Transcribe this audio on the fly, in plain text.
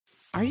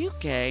Are you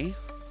gay?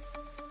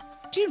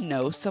 Do you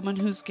know someone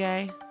who's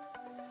gay?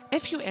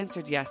 If you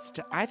answered yes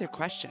to either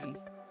question,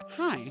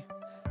 hi,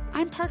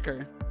 I'm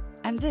Parker,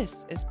 and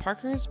this is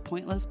Parker's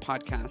Pointless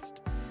Podcast,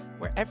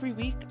 where every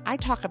week I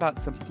talk about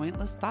some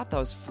pointless thought that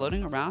was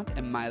floating around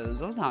in my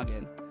little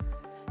noggin.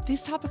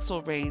 These topics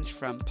will range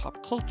from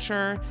pop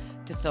culture,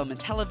 to film and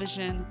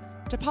television,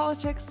 to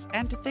politics,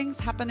 and to things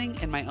happening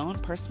in my own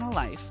personal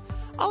life,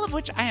 all of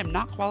which I am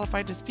not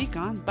qualified to speak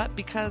on, but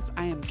because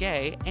I am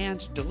gay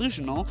and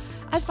delusional,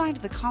 I find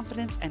the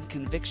confidence and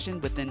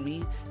conviction within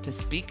me to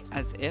speak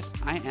as if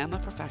I am a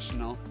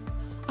professional.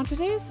 On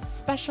today's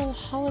special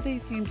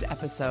holiday-themed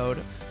episode,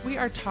 we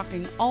are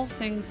talking all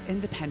things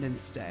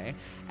Independence Day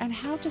and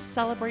how to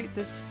celebrate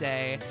this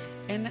day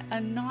in a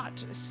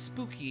not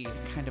spooky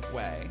kind of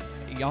way.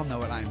 Y'all know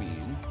what I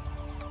mean.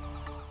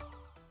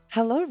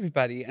 Hello,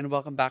 everybody, and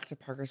welcome back to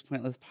Parker's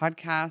Pointless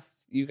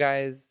Podcast. You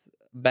guys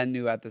been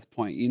new at this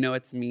point. You know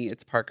it's me,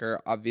 it's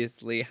Parker,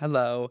 obviously.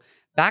 Hello,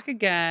 back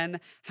again.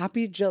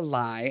 Happy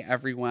July,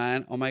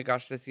 everyone. Oh my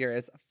gosh, this year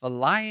is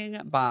flying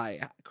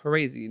by.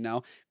 Crazy, you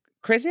know?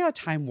 Crazy how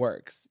time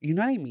works. You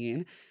know what I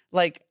mean?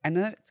 Like, I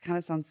know that it kind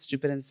of sounds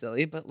stupid and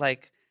silly, but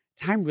like,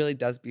 time really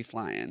does be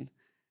flying.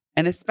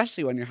 And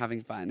especially when you're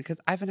having fun,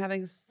 because I've been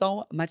having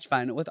so much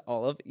fun with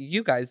all of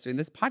you guys doing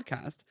this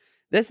podcast.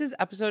 This is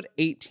episode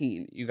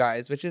 18, you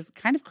guys, which is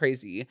kind of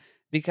crazy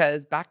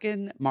because back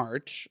in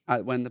March,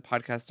 when the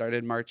podcast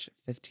started, March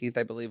 15th,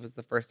 I believe, was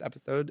the first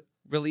episode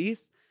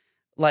release.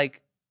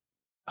 Like,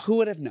 who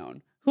would have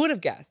known? Who would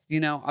have guessed? You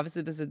know,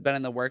 obviously this has been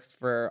in the works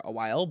for a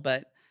while,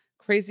 but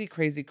crazy,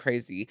 crazy,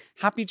 crazy.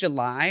 Happy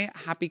July.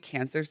 Happy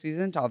Cancer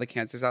season to all the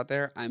Cancers out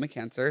there. I'm a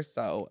Cancer,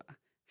 so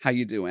how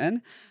you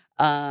doing?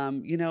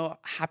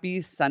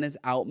 Happy Sun is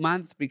Out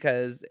month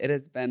because it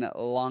has been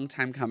a long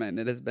time coming.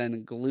 It has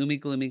been gloomy,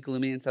 gloomy,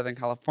 gloomy in Southern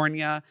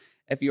California.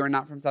 If you are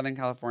not from Southern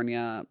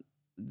California,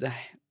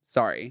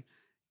 sorry,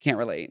 can't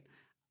relate.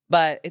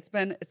 But it's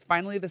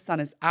finally the sun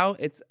is out.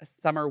 It's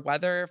summer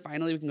weather.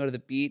 Finally, we can go to the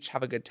beach,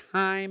 have a good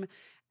time.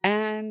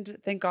 And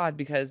thank God,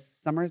 because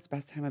summer is the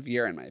best time of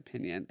year, in my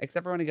opinion.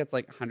 Except for when it gets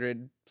like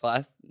 100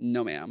 plus.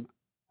 No, ma'am.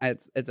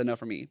 It's a no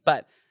for me.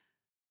 But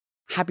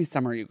happy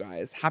summer, you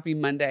guys. Happy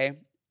Monday.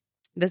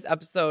 This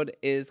episode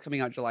is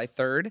coming out July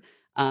 3rd.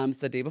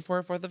 So day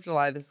before 4th of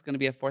July. This is going to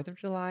be a 4th of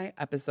July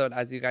episode,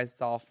 as you guys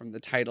saw from the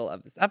title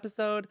of this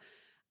episode.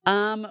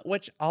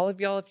 Which all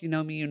of y'all, if you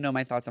know me, you know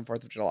my thoughts on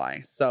 4th of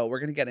July. So we're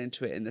going to get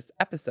into it in this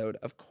episode,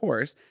 of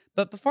course.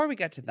 But before we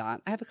get to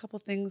that, I have a couple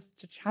things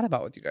to chat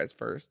about with you guys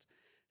first.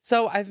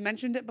 So I've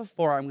mentioned it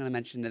before. I'm going to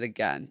mention it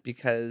again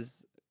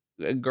because,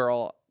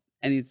 girl,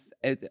 and it's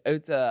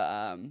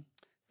a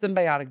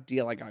symbiotic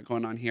deal I got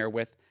going on here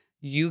with,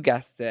 you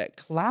guessed it,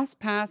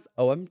 ClassPass.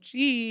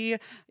 OMG.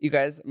 You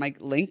guys, my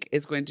link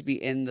is going to be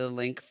in the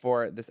link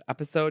for this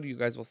episode. You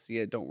guys will see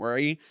it. Don't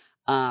worry.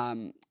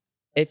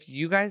 If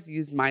you guys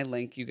use my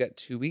link, you get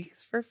 2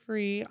 weeks for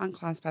free on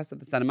ClassPass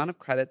at the set amount of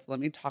credits. Let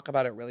me talk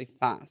about it really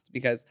fast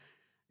because,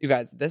 you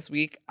guys, this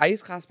week, I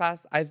use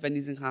ClassPass. I've been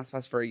using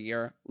ClassPass for a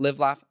year. Live,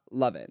 laugh,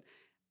 love it.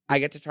 I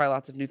get to try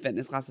lots of new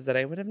fitness classes that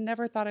I would have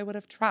never thought I would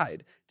have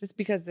tried just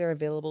because they're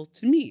available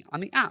to me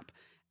on the app.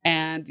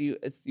 And you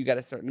get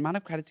a certain amount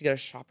of credits. You get to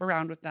shop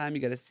around with them.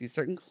 You get to see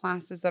certain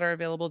classes that are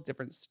available,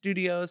 different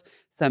studios,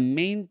 some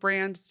main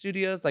brand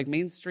studios like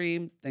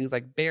Mainstream, things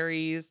like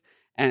Barry's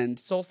and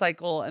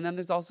SoulCycle. And then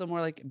there's also more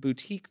like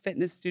boutique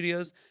fitness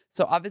studios.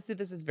 So obviously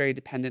this is very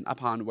dependent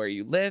upon where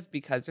you live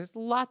because there's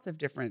lots of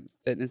different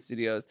fitness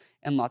studios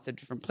and lots of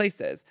different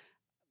places.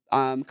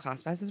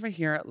 ClassPass is right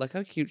here. Look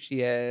how cute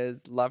she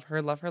is. Love her,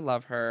 love her,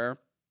 love her.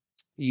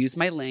 Use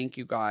my link,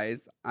 you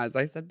guys. As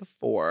I said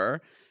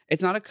before,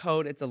 it's not a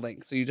code, it's a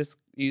link. So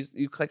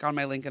you click on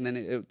my link and then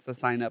it's a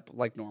sign up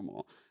like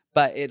normal.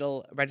 But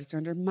it'll register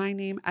under my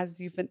name as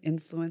you've been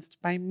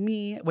influenced by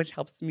me, which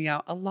helps me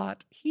out a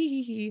lot.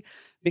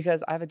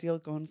 Because I have a deal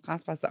going with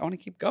ClassPass that I want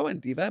to keep going,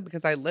 Diva,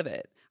 because I live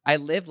it. I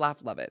live,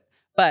 laugh, love it.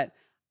 But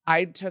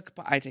I take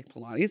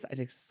Pilates, I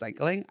take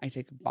cycling, I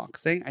take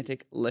boxing, I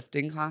take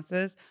lifting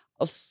classes.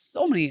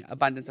 So many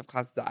abundance of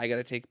classes that I got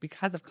to take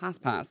because of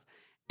ClassPass.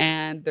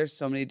 And there's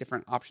so many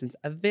different options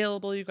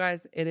available, you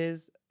guys. It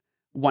is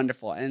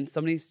wonderful. And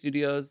so many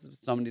studios,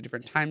 so many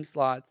different time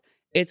slots.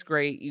 It's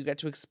great. You get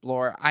to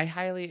explore. I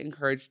highly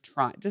encourage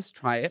just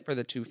try it for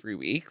the 2 free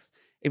weeks.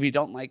 If you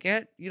don't like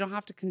it, you don't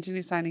have to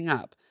continue signing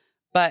up.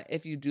 But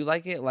if you do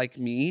like it, like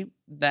me,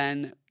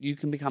 then you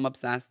can become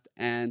obsessed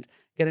and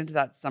get into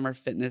that summer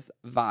fitness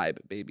vibe,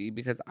 baby,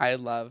 because I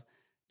love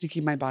to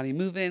keep my body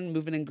moving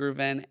and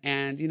grooving.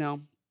 And, you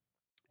know,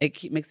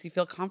 makes you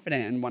feel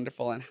confident and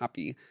wonderful and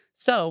happy.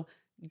 So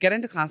get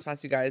into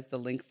ClassPass, you guys. The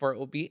link for it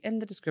will be in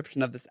the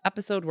description of this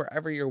episode.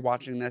 Wherever you're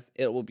watching this,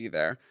 it will be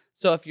there.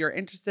 So if you're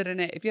interested in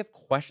it, if you have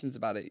questions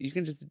about it, you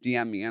can just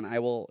DM me and I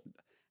will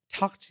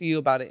talk to you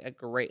about it at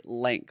great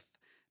length.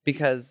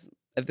 Because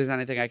if there's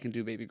anything I can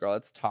do, baby girl,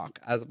 it's talk,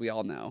 as we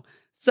all know.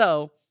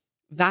 So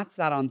that's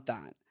that on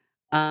that.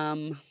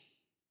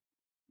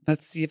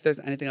 Let's see if there's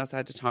anything else I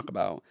had to talk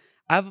about.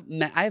 I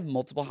have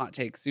multiple hot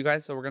takes, you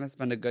guys, so we're gonna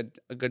spend a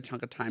good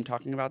chunk of time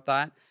talking about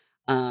that.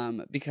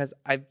 Because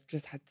I've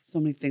just had so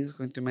many things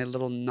going through my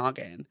little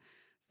noggin.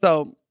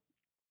 So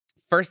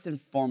first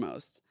and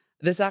foremost,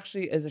 this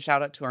actually is a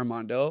shout out to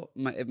Armando.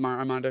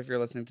 Armando, if you're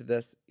listening to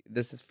this,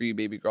 this is for you,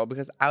 baby girl,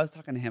 because I was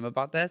talking to him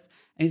about this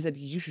and he said,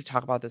 you should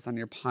talk about this on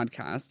your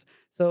podcast.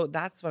 So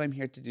that's what I'm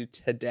here to do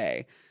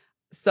today.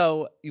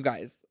 So, you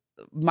guys,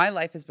 my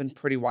life has been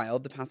pretty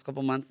wild the past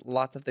couple months.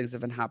 Lots of things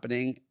have been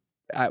happening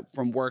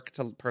from work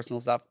to personal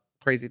stuff,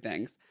 crazy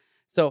things.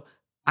 So,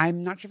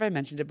 I'm not sure if I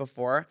mentioned it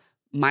before.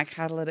 My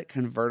catalytic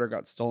converter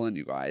got stolen,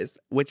 you guys,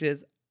 which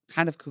is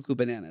kind of cuckoo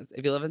bananas.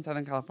 If you live in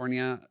Southern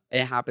California,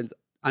 it happens,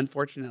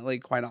 unfortunately,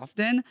 quite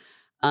often.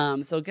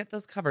 So get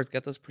those covers,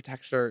 get those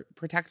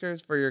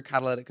protectors for your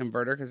catalytic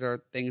converter, because there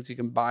are things you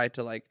can buy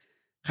to like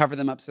cover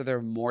them up so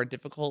they're more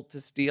difficult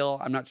to steal.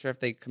 I'm not sure if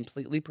they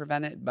completely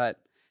prevent it, but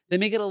they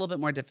make it a little bit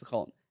more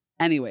difficult.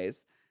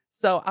 Anyways,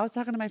 so I was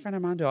talking to my friend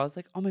Armando. I was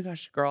like, oh my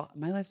gosh, girl,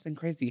 my life's been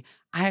crazy.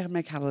 I had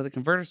my catalytic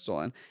converter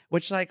stolen,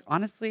 which like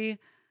honestly,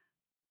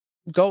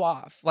 go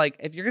off. Like,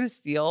 if you're gonna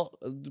steal,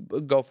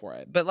 go for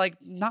it. But like,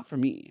 not for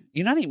me.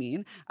 You know what I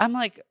mean? I'm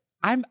like,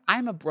 I'm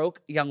a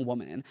broke young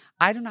woman.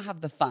 I do not have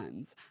the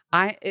funds.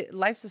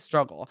 Life's a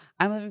struggle.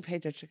 I'm living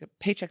paycheck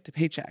to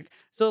paycheck.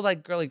 So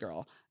like, girly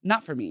girl,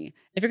 not for me.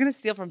 If you're gonna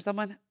steal from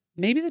someone,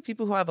 maybe the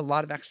people who have a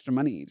lot of extra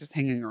money just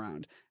hanging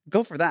around,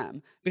 go for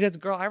them. Because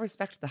girl, I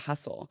respect the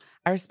hustle.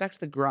 I respect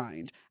the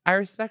grind. I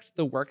respect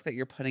the work that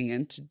you're putting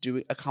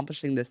into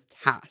accomplishing this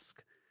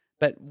task.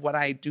 But what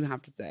I do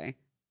have to say,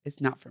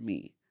 it's not for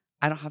me.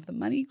 I don't have the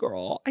money,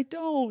 girl. I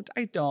don't.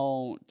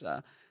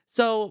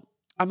 So,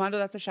 Armando,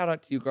 that's a shout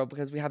out to you, girl,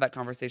 because we had that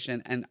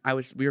conversation and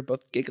we were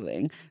both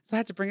giggling. So I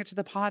had to bring it to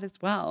the pod as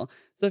well.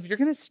 So if you're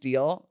gonna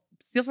steal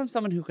from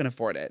someone who can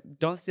afford it.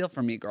 Don't steal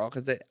from me, girl,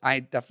 because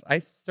I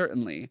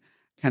certainly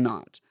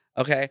cannot.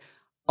 Okay.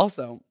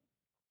 Also,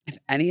 if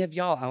any of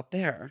y'all out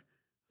there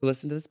who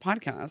listen to this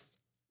podcast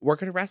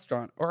work at a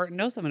restaurant or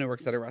know someone who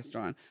works at a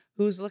restaurant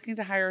who's looking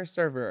to hire a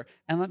server,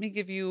 and let me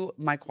give you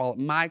my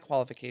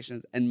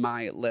qualifications and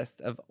my list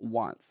of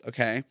wants,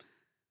 okay?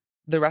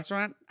 The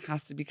restaurant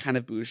has to be kind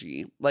of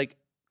bougie, like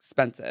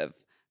expensive,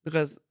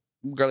 because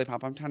girly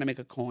pop, I'm trying to make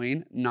a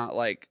coin, not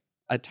like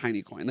a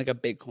tiny coin, like a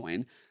big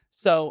coin.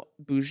 So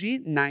bougie,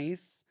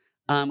 nice,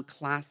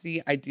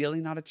 classy,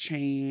 ideally not a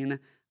chain,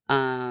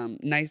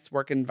 nice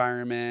work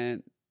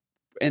environment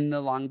in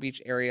the Long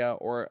Beach area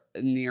or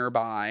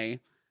nearby.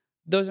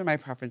 Those are my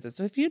preferences.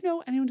 So if you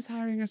know anyone who's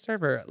hiring a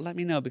server, let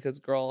me know, because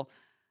girl,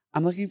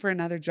 I'm looking for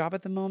another job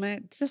at the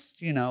moment. Just,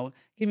 give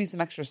me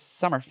some extra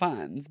summer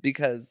funds,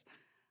 because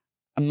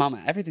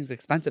mama, everything's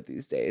expensive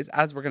these days,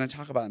 as we're going to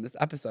talk about in this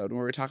episode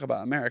when we talk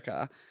about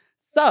America.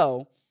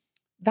 So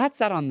that's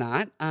that on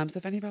that. So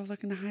if any of y'all are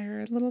looking to hire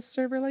a little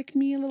server like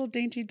me, a little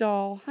dainty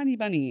doll, honey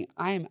bunny,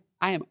 I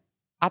am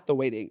at the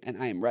waiting and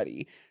I am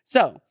ready.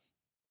 So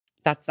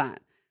that's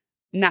that.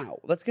 Now,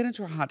 let's get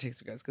into our hot takes,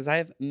 you guys, because I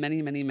have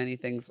many, many, many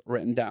things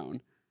written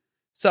down.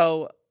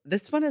 So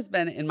this one has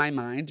been in my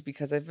mind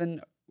because I've been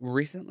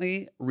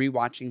recently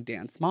rewatching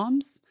Dance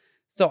Moms.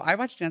 So I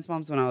watched Dance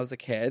Moms when I was a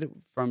kid,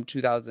 from the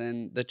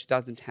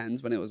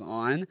 2010s when it was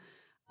on.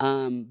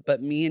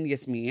 But me and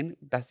Yasmin,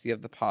 bestie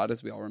of the pod,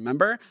 as we all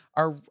remember,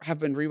 have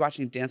been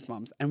rewatching Dance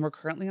Moms, and we're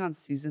currently on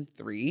season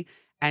 3.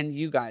 And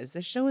you guys,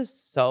 this show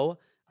is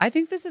I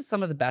think this is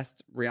some of the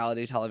best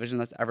reality television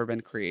that's ever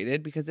been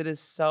created, because it is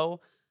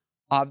so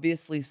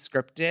obviously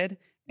scripted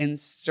in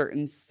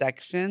certain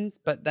sections,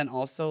 but then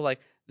also like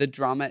the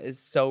drama is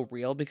so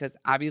real, because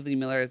Abby Lee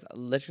Miller is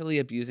literally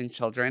abusing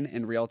children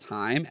in real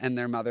time, and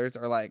their mothers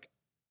are like,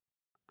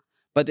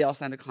 but they all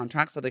signed a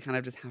contract, so they kind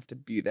of just have to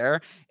be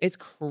there. It's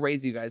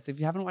crazy, you guys. So if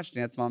you haven't watched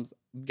Dance Moms,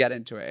 get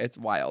into it. It's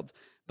wild.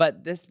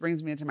 But this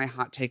brings me into my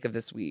hot take of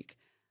this week.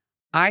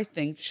 I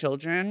think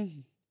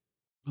children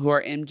who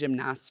are in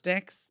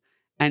gymnastics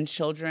and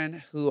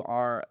children who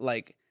are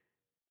like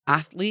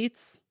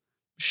athletes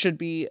should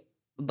be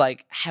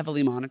like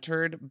heavily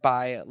monitored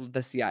by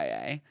the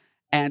CIA,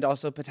 and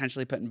also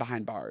potentially put in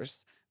behind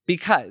bars.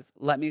 Because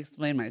let me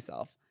explain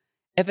myself.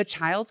 If a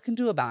child can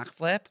do a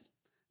backflip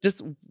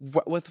just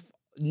with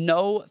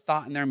no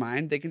thought in their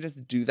mind, they can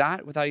just do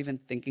that without even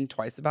thinking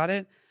twice about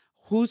it.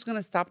 Who's going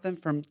to stop them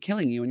from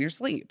killing you in your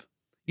sleep?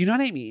 You know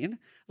what I mean?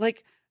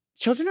 Like,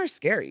 children are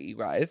scary, you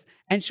guys.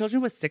 And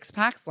children with six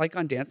packs, like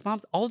on Dance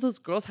Moms, all of those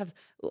girls have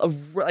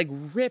like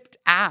ripped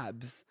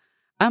abs.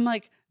 I'm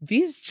like,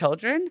 these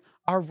children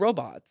are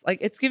robots. Like,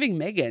 it's giving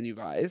Megan, you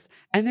guys,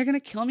 and they're going to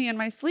kill me in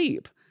my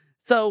sleep.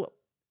 So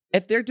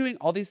if they're doing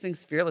all these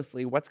things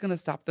fearlessly, what's going to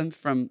stop them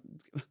from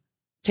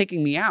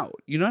taking me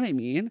out? You know what I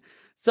mean?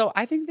 So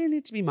I think they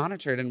need to be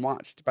monitored and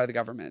watched by the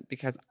government,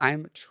 because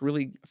I'm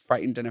truly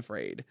frightened and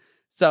afraid.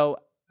 So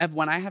if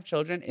I have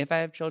children,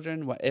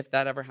 if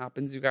that ever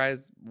happens, you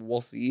guys,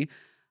 we'll see.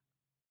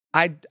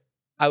 I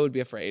would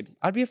be afraid.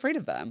 I'd be afraid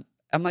of them.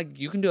 I'm like,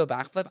 you can do a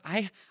backflip.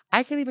 I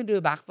can't even do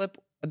a backflip.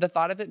 The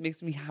thought of it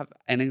makes me have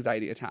an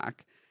anxiety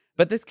attack.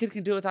 But this kid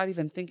can do it without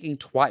even thinking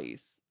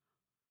twice.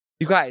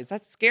 You guys,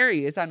 that's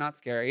scary. Is that not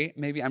scary?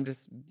 Maybe I'm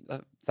just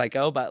a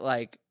psycho, but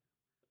like,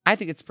 I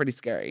think it's pretty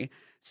scary.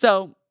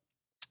 So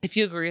if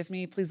you agree with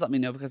me, please let me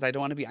know because I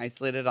don't want to be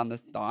isolated on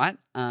this thought.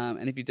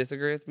 And if you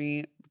disagree with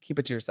me, keep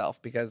it to yourself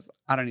because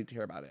I don't need to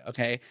hear about it.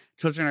 Okay.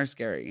 Children are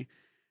scary.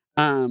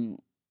 Um,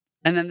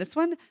 and then this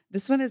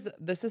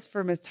is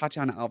for Miss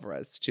Tatiana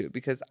Alvarez too,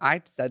 because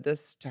I said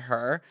this to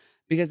her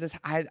because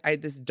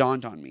this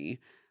dawned on me.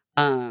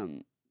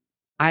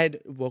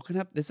 I'd woken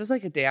up, this was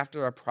like a day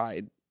after a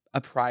pride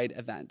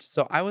event.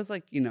 So I was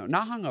like,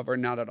 not hungover,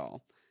 not at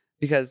all,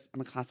 because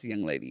I'm a classy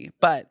young lady,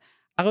 but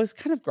I was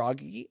kind of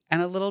groggy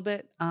and a little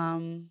bit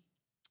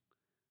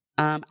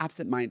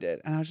absent-minded.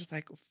 And I was just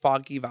like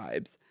foggy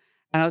vibes.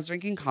 And I was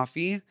drinking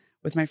coffee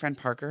with my friend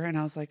Parker. And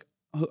I was like,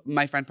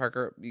 my friend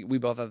Parker, we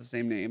both have the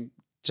same name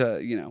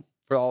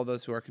for all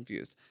those who are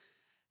confused.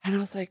 And I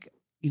was like,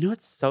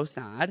 what's so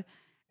sad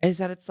is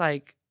that it's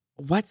like,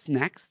 what's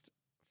next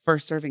for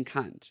serving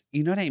cunt?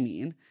 You know what I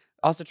mean?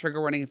 Also, trigger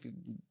warning, if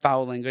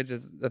foul language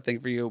is a thing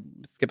for you,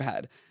 skip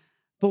ahead.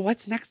 But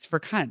what's next for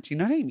cunt? You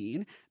know what I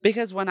mean?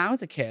 Because when I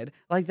was a kid,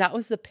 like that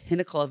was the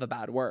pinnacle of a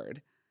bad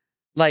word.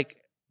 Like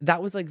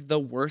that was like the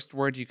worst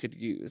word you could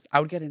use. I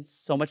would get in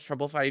so much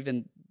trouble if I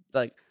even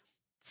like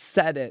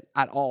said it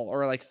at all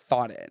or like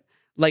thought it.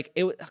 Like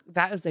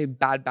that is a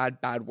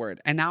bad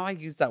word. And now I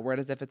use that word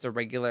as if it's a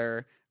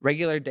regular,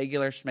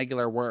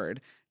 schmegular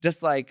word.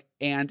 Just like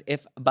and,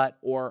 if, but,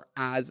 or,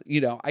 as,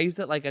 I use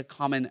it like a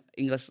common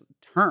English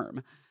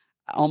term,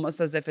 almost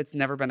as if it's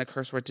never been a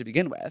curse word to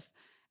begin with.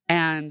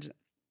 And,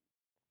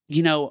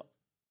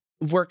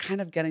 we're kind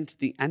of getting to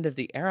the end of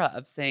the era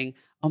of saying,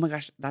 oh my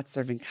gosh, that's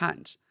serving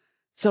cunt.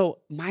 So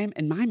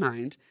in my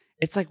mind,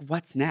 it's like,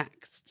 what's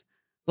next?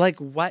 Like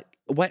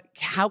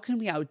how can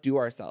we outdo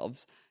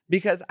ourselves?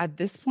 Because at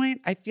this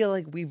point, I feel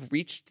like we've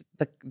reached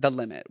the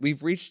limit.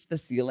 We've reached the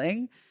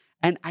ceiling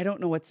and I don't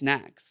know what's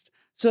next.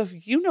 So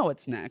if you know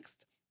what's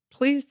next,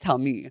 please tell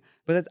me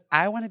because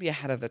I want to be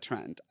ahead of the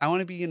trend. I want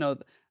to be,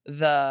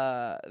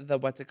 the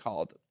what's it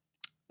called?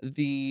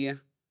 The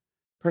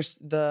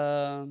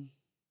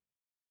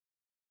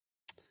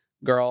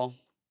girl,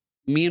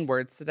 me and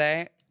words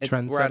today.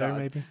 Trendsetter,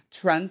 maybe?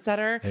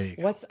 Trendsetter. There you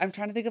go. I'm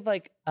trying to think of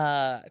like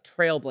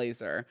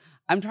trailblazer.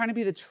 I'm trying to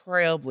be the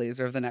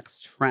trailblazer of the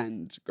next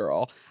trend,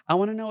 girl. I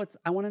want to know what's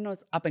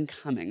up and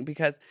coming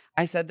because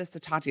I said this to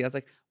Tati. I was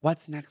like,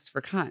 what's next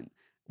for cunt?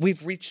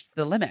 We've reached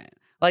the limit.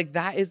 Like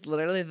that is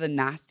literally the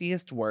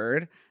nastiest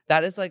word.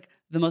 That is like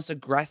the most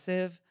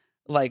aggressive,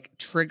 like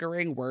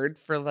triggering word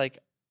for like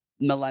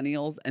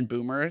millennials and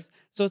boomers.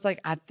 So it's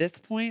like at this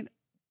point,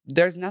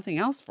 there's nothing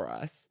else for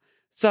us.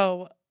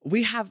 So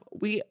we have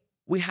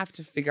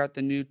to figure out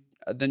the new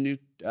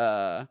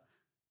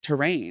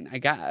terrain, I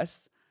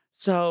guess.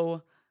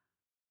 So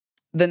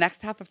the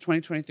next half of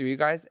 2023, you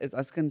guys, is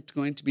us going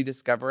to be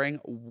discovering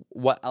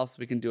what else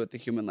we can do with the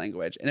human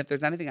language. And if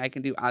there's anything I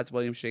can do as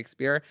William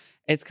Shakespeare,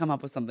 it's come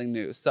up with something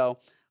new. So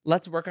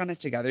let's work on it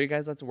together, you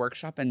guys. Let's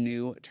workshop a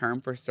new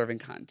term for serving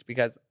cunt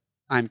because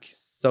I'm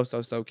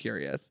so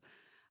curious.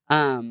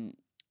 And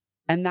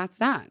that's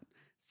that.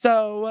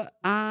 So,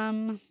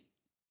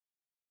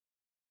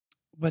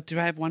 what do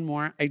I have one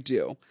more? I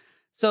do.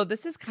 So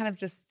this is kind of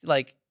just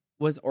like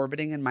was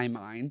orbiting in my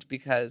mind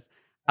because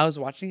I was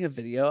watching a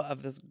video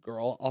of this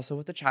girl also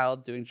with a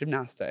child doing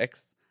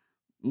gymnastics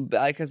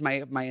because my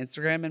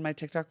Instagram and my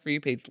TikTok For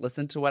You page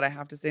listen to what I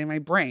have to say in my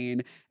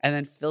brain and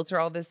then filter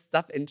all this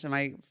stuff into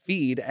my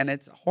feed and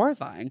it's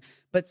horrifying.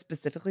 But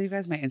specifically, you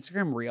guys, my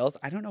Instagram Reels,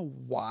 I don't know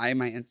why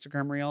my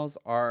Instagram Reels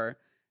are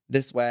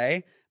this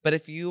way, but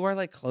if you are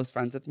like close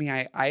friends with me,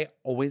 I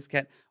always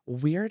get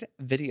weird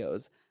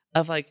videos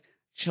of like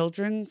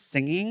children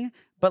singing,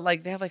 but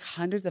like they have like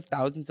hundreds of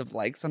thousands of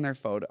likes on their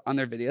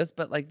videos,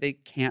 but like they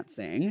can't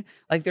sing.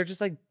 Like they're just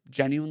like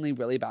genuinely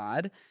really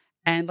bad.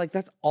 And like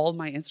that's all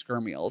my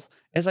Instagram Reels.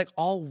 It's like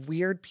all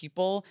weird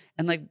people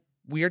and like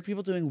weird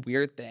people doing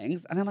weird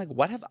things. And I'm like,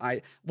 what have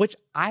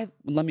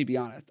let me be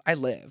honest, I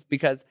live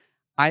because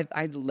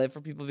I live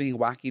for people being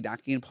wacky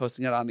dacky and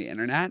posting it on the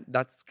internet.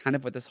 That's kind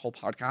of what this whole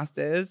podcast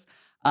is.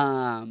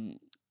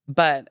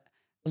 But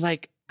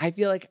like I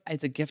feel like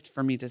it's a gift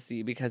for me to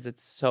see because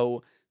it's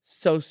so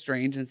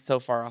strange and so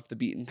far off the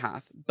beaten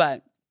path.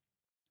 But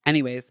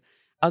anyways,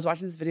 I was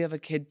watching this video of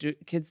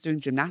kids doing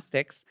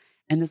gymnastics,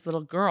 and this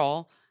little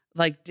girl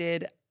she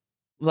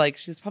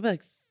was probably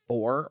like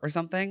 4 or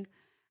something.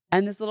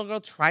 And this little girl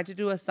tried to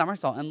do a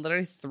somersault and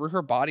literally threw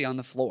her body on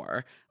the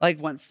floor,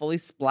 like went fully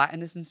splat.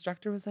 And this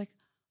instructor was like,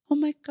 oh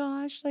my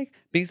gosh, like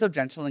being so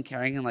gentle and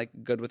caring and like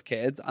good with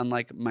kids,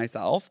 unlike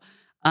myself.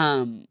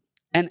 And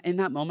in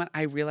that moment,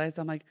 I realized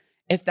I'm like,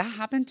 if that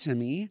happened to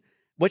me,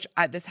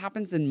 this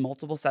happens in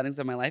multiple settings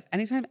of my life,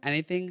 anytime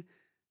anything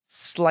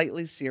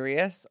slightly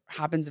serious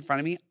happens in front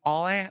of me,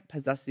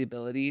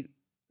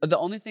 the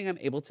only thing I'm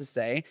able to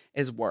say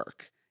is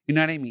work. You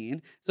know what I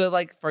mean? So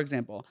like, for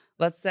example,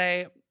 let's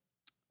say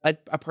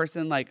a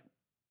person like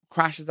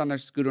crashes on their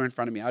scooter in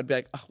front of me. I would be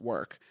like, oh,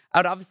 work. I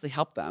would obviously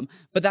help them,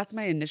 but that's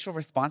my initial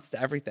response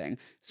to everything.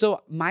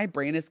 So my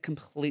brain is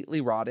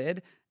completely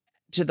rotted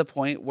to the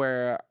point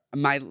where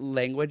my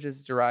language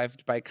is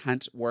derived by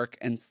cunt, work,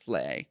 and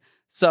slay.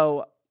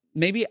 So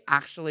maybe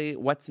actually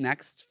what's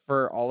next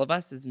for all of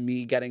us is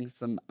me getting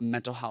some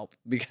mental help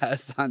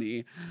because,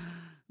 honey,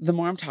 the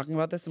more I'm talking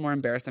about this, the more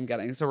embarrassed I'm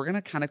getting. So we're going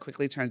to kind of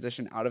quickly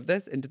transition out of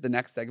this into the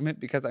next segment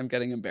because I'm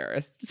getting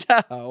embarrassed.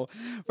 So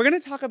we're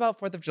going to talk about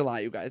 4th of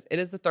July, you guys. It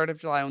is the 3rd of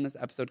July when this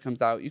episode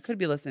comes out. You could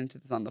be listening to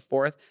this on the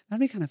 4th. That'd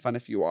be kind of fun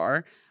if you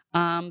are.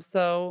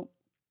 So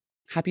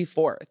happy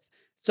 4th.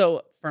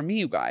 So for me,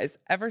 you guys,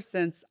 ever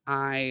since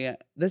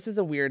this is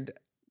a weird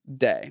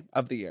day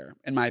of the year,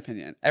 in my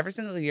opinion. Every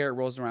single year it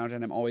rolls around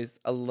and I'm always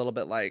a little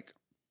bit like,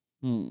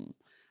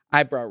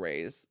 eyebrow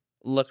raise,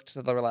 look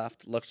to the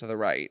left, look to the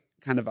right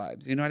kind of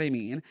vibes. You know what I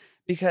mean?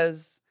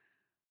 Because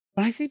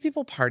when I see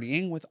people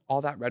partying with all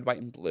that red, white,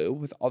 and blue,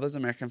 with all those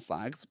American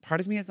flags, part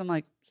of me is I'm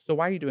like, so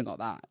why are you doing all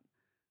that?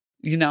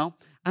 You know,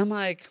 I'm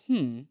like,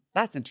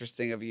 that's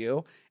interesting of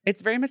you.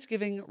 It's very much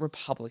giving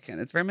Republican.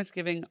 It's very much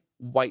giving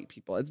white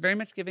people. It's very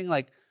much giving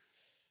like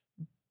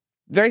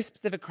very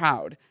specific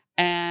crowd.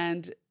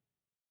 And,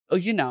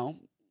 no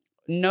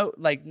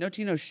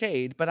tea, no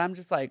shade, but I'm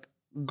just like,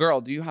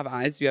 girl, do you have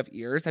eyes? Do you have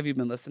ears? Have you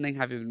been listening?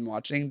 Have you been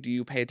watching? Do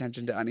you pay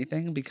attention to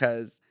anything?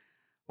 Because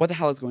what the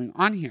hell is going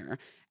on here?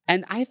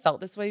 And I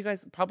felt this way, you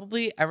guys,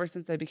 probably ever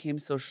since I became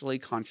socially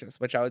conscious,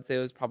 which I would say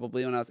was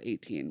probably when I was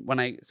 18, when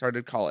I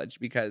started college,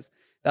 because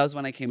that was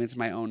when I came into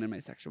my own and my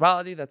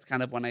sexuality. That's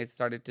kind of when I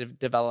started to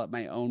develop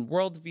my own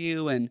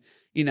worldview and,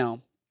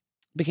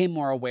 became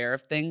more aware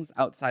of things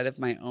outside of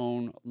my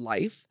own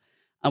life,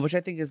 which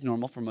I think is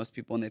normal for most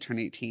people when they turn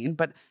 18.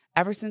 But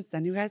ever since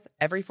then, you guys,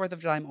 every 4th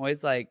of July, I'm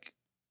always like,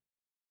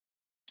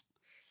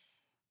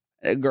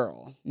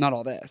 girl, not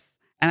all this.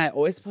 And I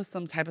always post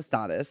some type of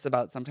status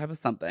about some type of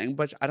something,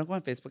 which I don't go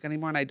on Facebook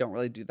anymore. And I don't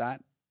really do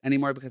that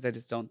anymore because I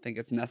just don't think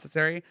it's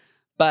necessary.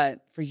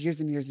 But for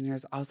years and years and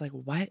years, I was like,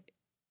 what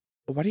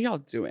are y'all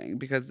doing?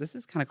 Because this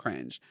is kind of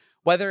cringe.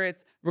 Whether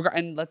it's,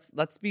 and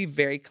let's be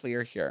very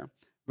clear here.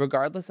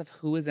 Regardless of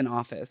who is in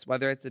office,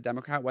 whether it's a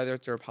Democrat, whether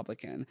it's a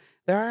Republican,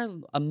 there are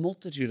a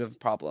multitude of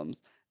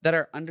problems that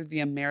are under the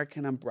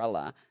American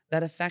umbrella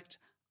that affect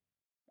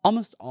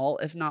almost all,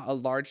 if not a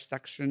large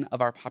section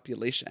of our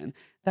population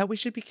that we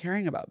should be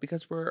caring about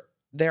because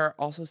there are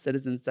also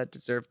citizens that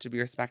deserve to be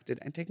respected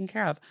and taken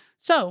care of.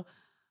 So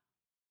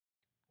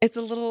it's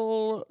a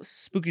little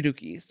spooky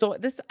dooky. So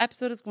this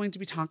episode is going to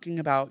be talking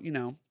about,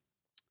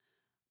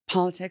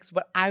 politics,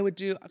 what I would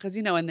do, because,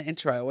 in the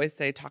intro, I always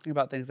say talking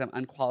about things I'm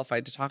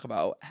unqualified to talk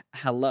about.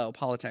 Hello,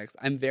 politics.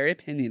 I'm very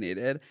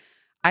opinionated.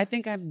 I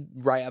think I'm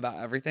right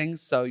about everything.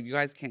 So you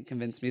guys can't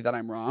convince me that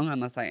I'm wrong.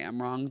 Unless I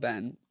am wrong,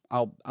 then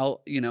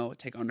I'll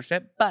take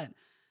ownership. But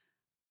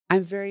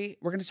we're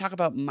going to talk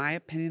about my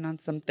opinion on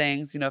some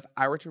things. If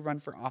I were to run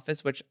for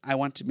office, which I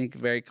want to make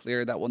very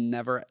clear that will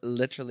never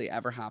literally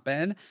ever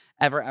happen,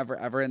 ever, ever,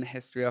 ever in the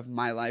history of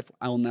my life,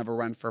 I will never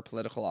run for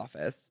political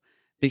office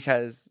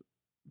because,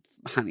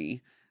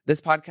 honey, this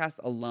podcast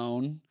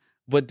alone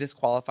would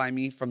disqualify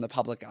me from the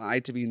public eye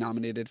to be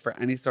nominated for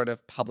any sort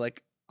of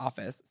public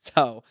office.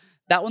 So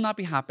that will not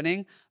be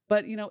happening.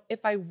 But, if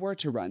I were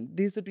to run,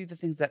 these would be the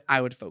things that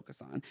I would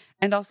focus on.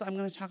 And also, I'm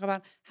going to talk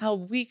about how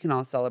we can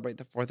all celebrate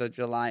the 4th of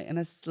July in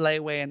a sleigh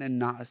way and in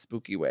not a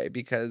spooky way,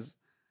 because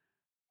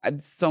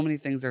so many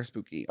things are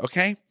spooky,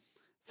 okay?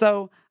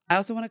 So I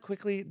also want to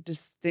quickly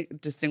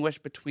distinguish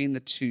between the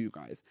two, you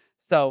guys.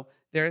 So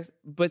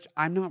but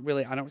I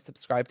don't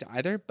subscribe to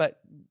either, but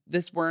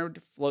this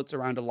word floats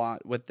around a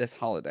lot with this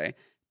holiday: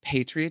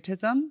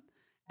 patriotism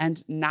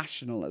and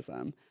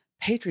nationalism.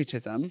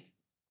 Patriotism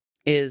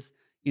is,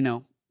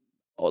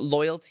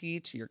 loyalty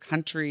to your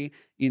country,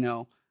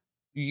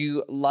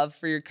 you love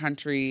for your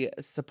country,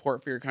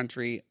 support for your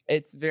country.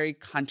 It's very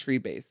country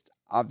based,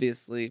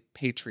 obviously,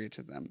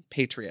 patriotism,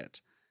 patriot.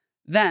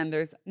 Then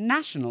there's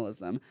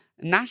nationalism.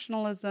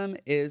 Nationalism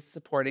is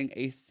supporting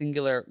a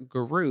singular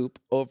group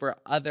over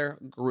other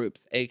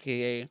groups,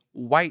 aka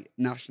white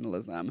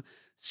nationalism.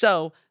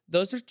 So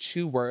those are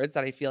two words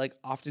that I feel like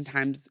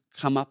oftentimes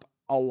come up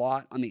a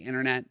lot on the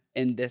internet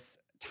in this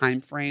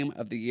time frame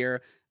of the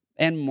year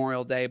and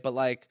Memorial Day, but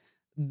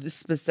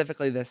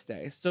specifically this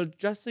day. So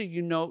just so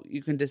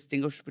you can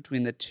distinguish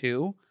between the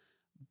two.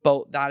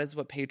 Both, that is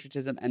what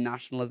patriotism and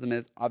nationalism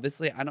is.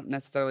 Obviously, I don't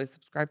necessarily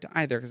subscribe to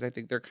either because I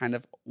think they're kind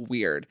of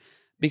weird.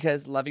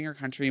 Because loving your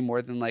country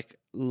more than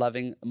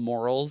loving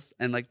morals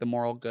and the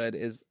moral good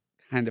is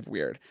kind of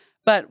weird.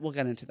 But we'll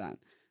get into that.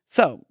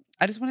 So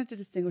I just wanted to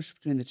distinguish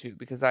between the two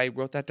because I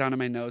wrote that down in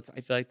my notes.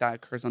 I feel like that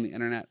occurs on the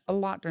internet a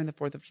lot during the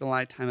 4th of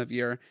July time of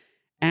year.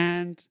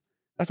 And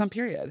that's on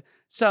period.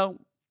 So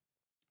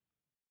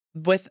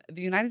with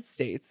the United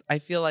States, I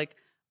feel like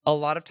a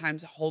lot of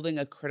times holding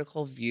a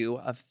critical view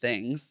of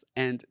things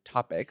and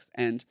topics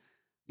and,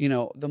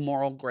 the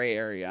moral gray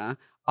area,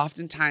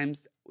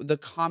 oftentimes the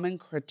common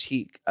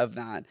critique of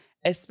that,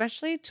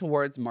 especially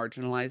towards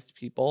marginalized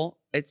people,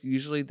 it's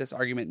usually this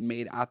argument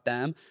made at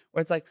them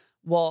where it's like,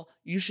 well,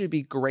 you should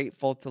be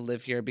grateful to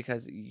live here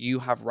because you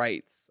have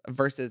rights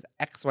versus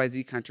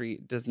XYZ country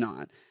does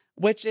not,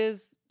 which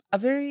is a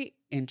very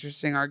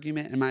interesting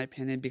argument in my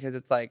opinion, because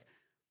it's like,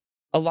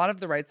 a lot of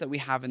the rights that we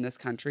have in this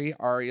country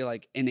are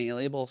like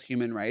inalienable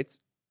human rights,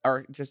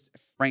 are just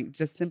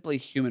simply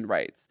human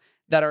rights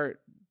that are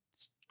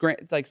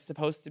like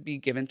supposed to be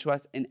given to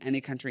us in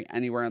any country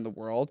anywhere in the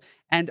world,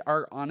 and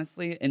are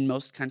honestly in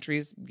most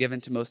countries given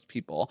to most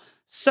people.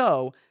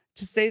 So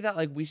to say that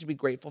like we should be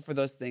grateful for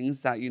those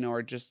things that,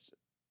 are just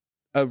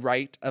a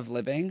right of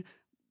living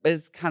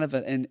is kind of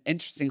an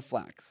interesting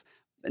flex.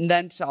 And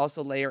then to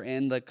also layer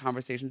in the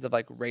conversations of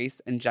like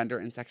race and gender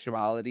and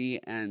sexuality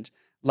and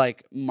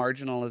like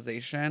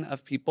marginalization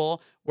of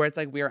people, where it's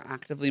like we are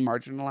actively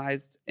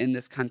marginalized in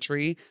this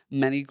country.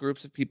 Many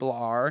groups of people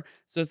are.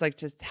 So it's like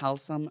to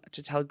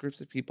tell groups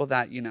of people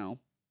that,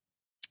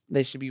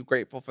 they should be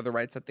grateful for the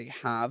rights that they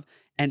have.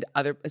 And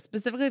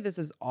specifically, this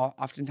is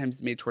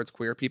oftentimes made towards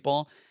queer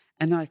people.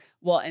 And they're like,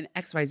 well, in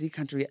XYZ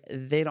country,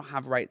 they don't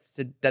have rights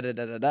to da da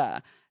da da da.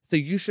 So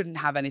you shouldn't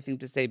have anything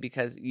to say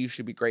because you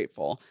should be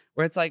grateful.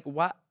 Where it's like,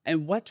 what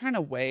kind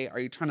of way are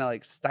you trying to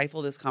like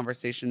stifle this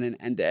conversation and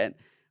end it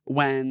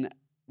when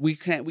we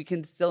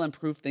can still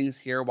improve things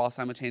here while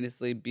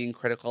simultaneously being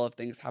critical of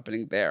things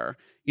happening there?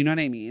 You know what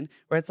I mean?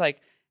 Where it's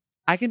like,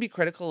 I can be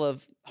critical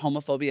of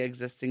homophobia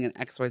existing in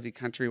XYZ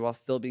country while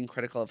still being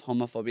critical of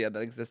homophobia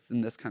that exists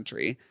in this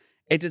country.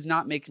 It does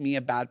not make me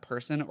a bad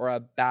person or a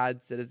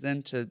bad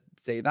citizen to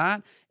say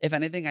that. If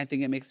anything, I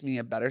think it makes me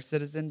a better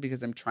citizen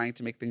because I'm trying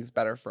to make things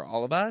better for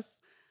all of us,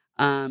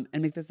 and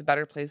make this a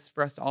better place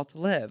for us all to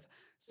live.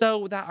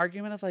 So that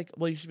argument of like,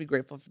 well, you should be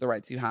grateful for the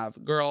rights you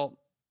have, girl,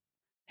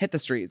 hit the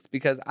streets,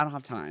 because I don't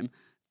have time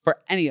for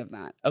any of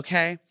that,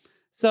 okay?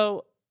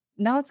 So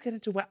now let's get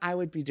into what I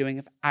would be doing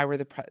if I were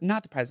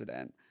not the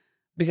president,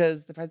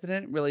 because the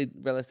president really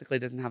realistically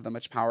doesn't have that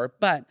much power,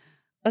 but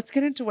let's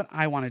get into what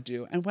I want to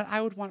do and what I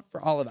would want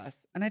for all of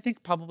us. And I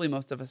think probably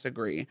most of us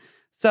agree.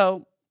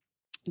 So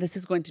this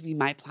is going to be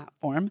my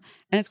platform,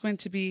 and it's going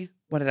to be,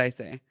 what did I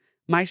say?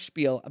 My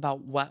spiel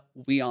about what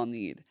we all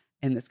need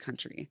in this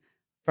country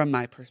from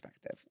my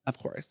perspective, of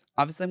course.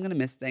 Obviously, I'm going to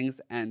miss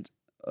things, and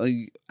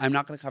I'm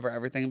not going to cover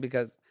everything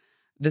because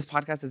this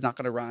podcast is not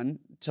going to run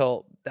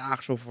till the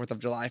actual 4th of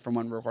July from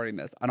when we're recording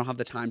this. I don't have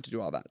the time to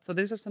do all that. So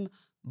these are some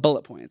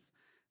bullet points.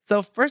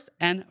 So first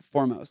and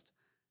foremost,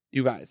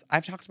 you guys,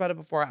 I've talked about it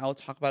before. I'll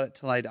talk about it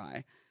till I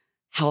die.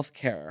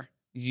 Healthcare.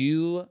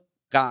 You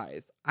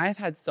guys, I've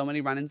had so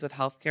many run-ins with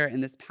healthcare in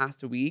this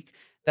past week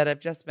that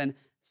have just been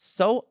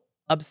so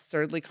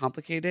absurdly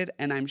complicated.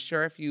 And I'm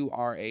sure if you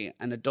are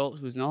an adult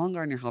who's no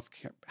longer on your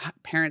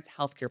parents'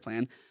 healthcare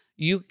plan,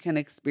 you can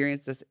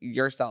experience this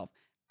yourself.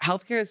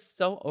 Healthcare is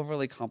so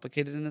overly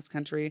complicated in this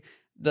country.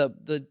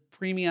 The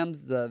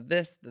premiums, the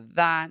this, the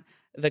that,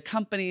 the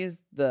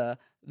companies, the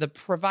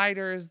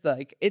providers,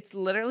 it's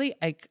literally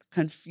a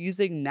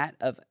confusing net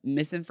of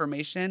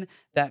misinformation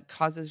that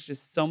causes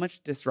just so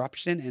much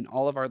disruption in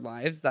all of our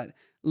lives that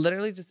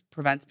literally just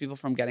prevents people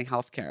from getting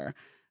healthcare.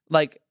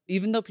 Like,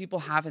 even though people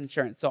have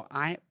insurance. So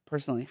I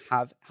personally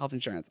have health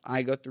insurance.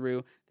 I go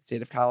through the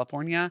state of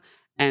California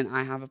and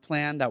I have a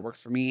plan that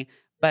works for me,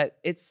 but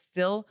it's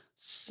still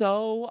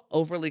so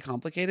overly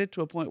complicated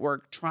to a point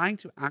where trying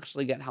to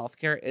actually get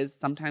healthcare is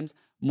sometimes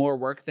more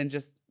work than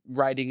just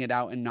writing it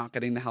out and not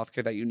getting the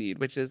healthcare that you need,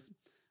 which is,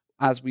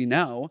 as we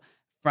know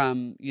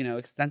from,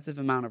 extensive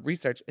amount of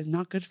research, is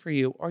not good for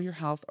you or your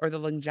health or the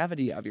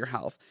longevity of your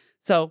health.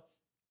 So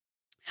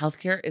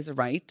healthcare is a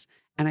right.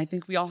 And I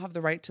think we all have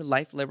the right to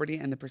life, liberty,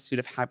 and the pursuit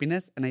of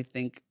happiness. And I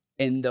think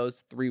in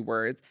those 3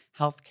 words,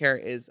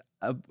 healthcare is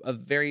a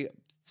very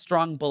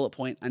strong bullet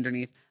point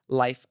underneath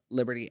life,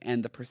 liberty,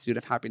 and the pursuit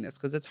of happiness.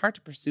 Because it's hard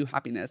to pursue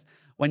happiness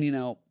when,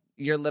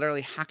 you're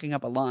literally hacking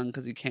up a lung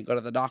because you can't go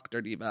to the doctor,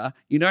 diva.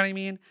 You know what I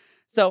mean?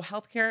 So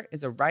healthcare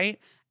is a right.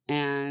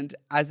 And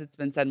as it's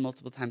been said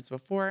multiple times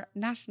before,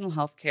 national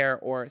healthcare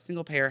or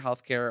single payer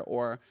healthcare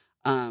or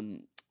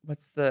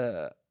what's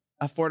the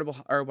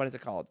affordable, or what is it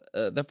called?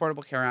 The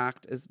Affordable Care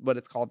Act is what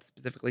it's called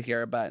specifically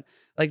here. But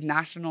like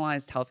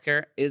nationalized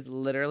healthcare is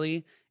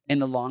literally in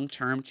the long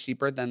term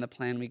cheaper than the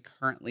plan we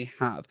currently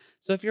have.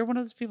 So if you're one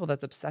of those people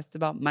that's obsessed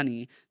about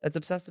money, that's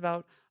obsessed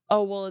about,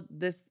 oh, well,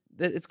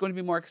 it's going to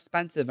be more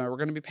expensive and we're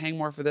going to be paying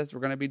more for this, we're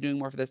going to be doing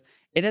more for this.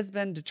 It has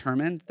been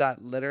determined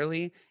that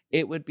literally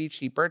it would be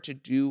cheaper to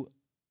do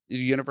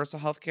universal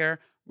healthcare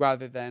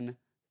rather than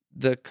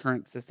the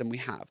current system we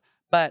have.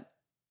 But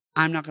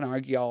I'm not going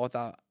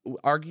to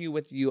argue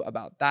with you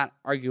about that.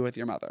 Argue with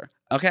your mother,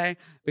 okay?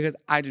 Because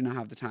I do not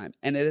have the time.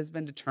 And it has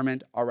been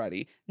determined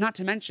already. Not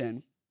to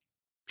mention,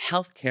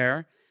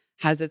 healthcare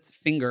has its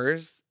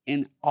fingers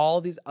in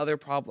all these other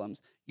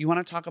problems. You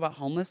want to talk about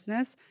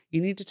homelessness? You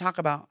need to talk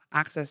about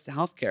access to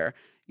healthcare.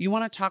 You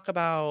want to talk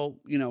about,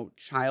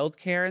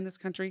 childcare in this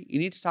country? You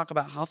need to talk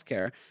about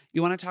healthcare.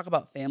 You want to talk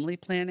about family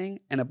planning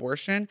and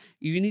abortion?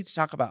 You need to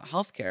talk about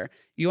healthcare.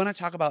 You want to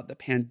talk about the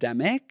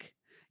pandemic?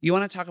 You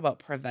want to talk about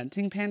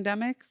preventing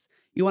pandemics?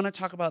 You want to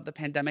talk about the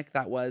pandemic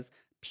that was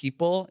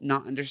people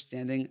not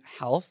understanding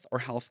health or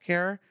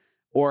healthcare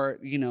or,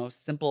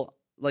 simple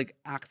like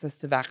access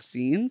to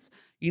vaccines,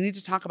 you need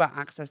to talk about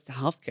access to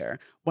healthcare.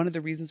 One of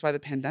the reasons why the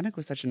pandemic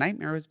was such a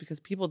nightmare was because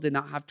people did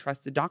not have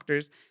trusted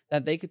doctors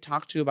that they could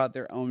talk to about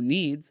their own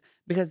needs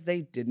because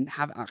they didn't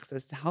have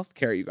access to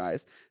healthcare, you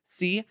guys.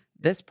 See,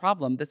 this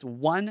problem, this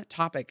one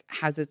topic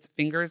has its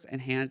fingers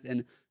and hands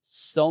in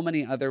so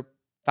many other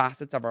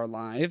facets of our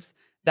lives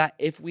that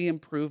if we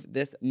improve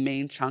this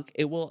main chunk,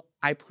 it will,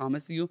 I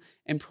promise you,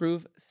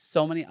 improve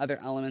so many other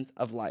elements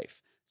of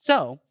life.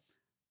 So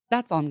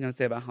that's all I'm going to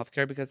say about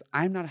healthcare because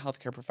I'm not a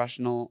healthcare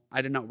professional.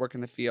 I did not work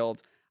in the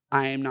field.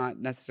 I am not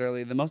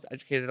necessarily the most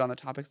educated on the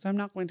topic, so I'm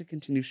not going to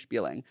continue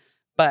spieling.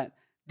 But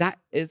that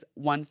is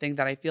one thing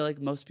that I feel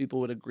like most people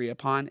would agree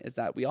upon is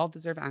that we all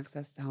deserve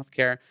access to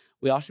healthcare.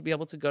 We all should be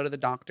able to go to the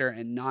doctor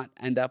and not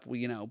end up,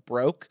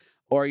 broke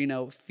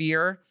or,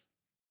 fear.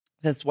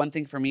 That's one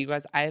thing for me, you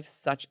guys. I have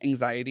such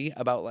anxiety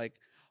about like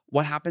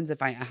what happens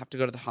if I have to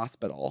go to the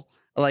hospital?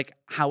 Like,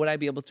 how would I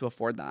be able to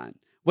afford that?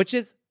 Which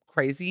is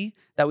crazy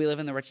that we live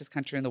in the richest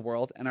country in the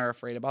world and are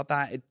afraid about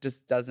that. It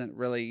just doesn't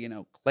really,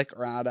 click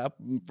or add up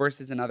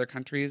versus in other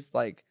countries.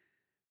 Like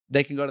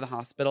they can go to the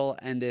hospital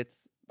and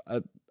it's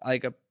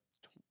like a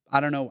I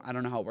don't know. I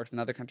don't know how it works in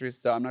other countries.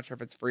 So I'm not sure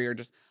if it's free or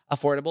just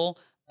affordable,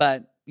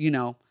 but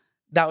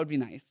that would be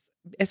nice,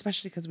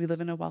 especially because we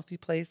live in a wealthy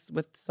place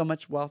with so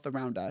much wealth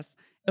around us.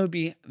 It would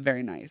be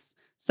very nice.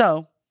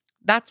 So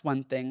that's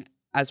one thing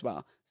as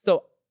well.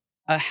 So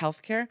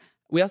healthcare.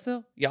 We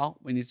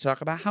need to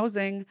talk about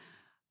housing.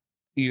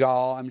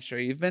 Y'all, I'm sure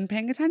you've been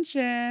paying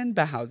attention,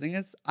 but housing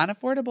is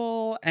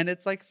unaffordable. And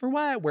it's like, for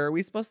what? Where are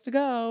we supposed to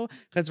go?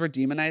 Because we're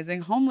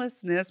demonizing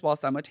homelessness while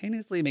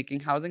simultaneously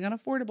making housing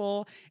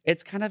unaffordable.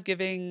 It's kind of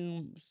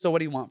giving, so what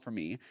do you want from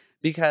me?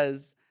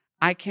 Because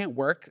I can't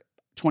work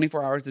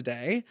 24 hours a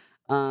day.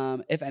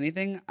 If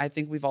anything, I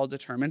think we've all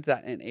determined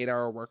that an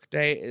 8-hour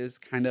workday is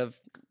kind of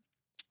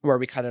where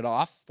we cut it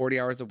off. 40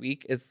 hours a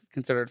week is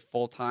considered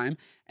full time.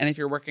 And if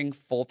you're working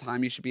full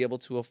time, you should be able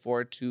to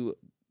afford to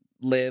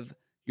live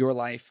your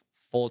life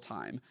full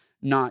time,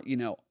 not,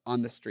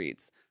 on the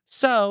streets.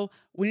 So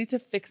we need to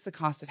fix the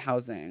cost of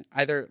housing,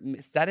 either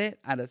set it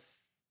at a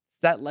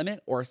set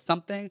limit or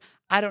something.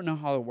 I don't know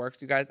how it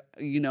works, you guys.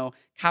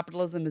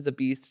 Capitalism is a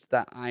beast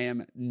that I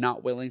am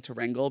not willing to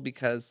wrangle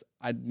because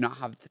I do not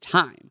have the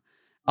time.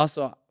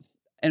 Also,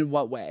 in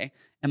what way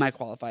am I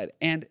qualified?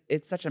 And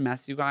it's such a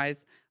mess, you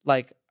guys.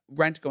 Like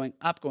rent going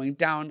up, going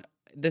down,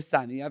 this,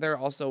 that, and the other.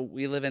 Also,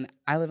 I live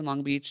in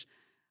Long Beach.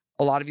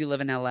 A lot of you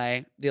live in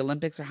LA. The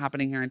Olympics are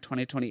happening here in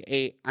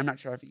 2028. I'm not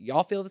sure if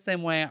y'all feel the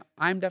same way.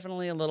 I'm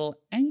definitely a little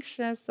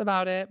anxious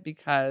about it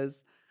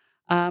because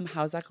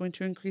how's that going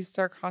to increase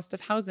our cost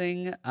of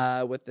housing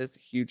with this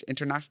huge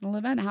international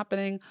event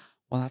happening?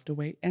 We'll have to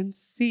wait and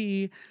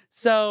see.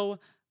 So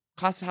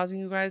cost of housing,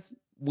 you guys,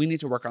 we need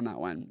to work on that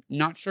one.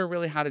 Not sure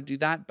really how to do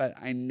that, but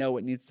I know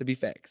it needs to be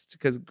fixed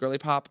because girly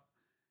pop,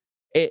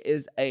 it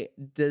is a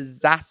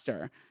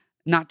disaster.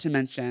 Not to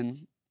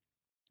mention,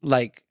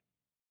 like,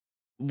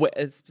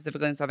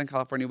 specifically in Southern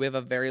California, we have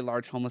a very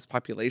large homeless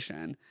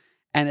population.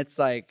 And it's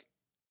like,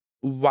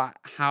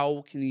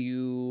 how can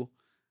you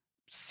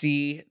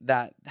see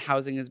that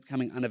housing is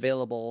becoming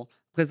unavailable?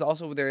 Because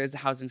also there is a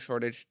housing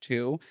shortage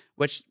too,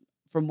 which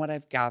from what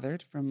I've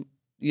gathered from,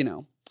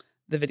 the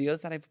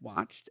videos that I've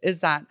watched is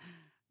that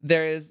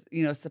there is,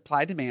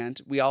 supply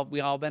demand. We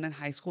all been in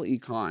high school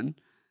econ.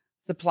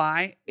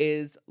 Supply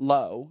is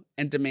low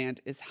and demand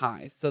is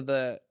high. So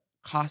the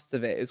cost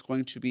of it is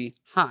going to be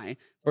high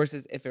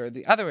versus if it were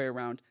the other way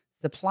around,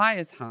 supply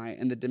is high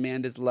and the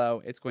demand is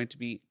low, it's going to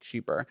be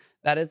cheaper.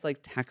 That is like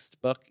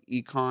textbook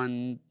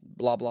econ,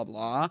 blah, blah,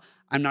 blah.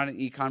 I'm not an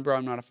econ bro.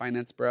 I'm not a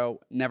finance bro.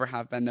 Never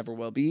have been, never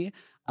will be.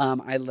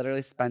 I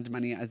literally spend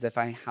money as if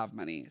I have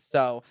money.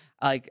 So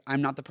like,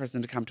 I'm not the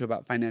person to come to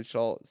about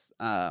financial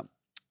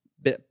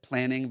bit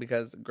planning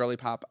because girly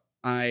pop,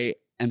 I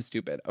am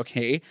stupid.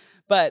 Okay.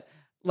 But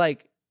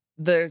like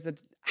there's a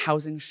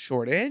housing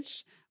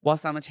shortage while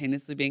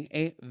simultaneously being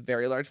a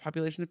very large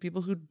population of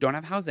people who don't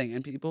have housing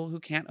and people who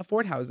can't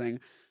afford housing.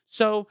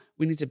 So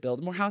we need to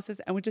build more houses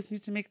and we just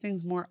need to make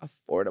things more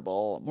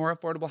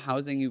affordable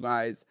housing, you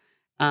guys,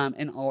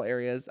 in all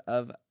areas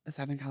of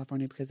Southern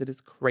California because it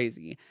is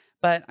crazy.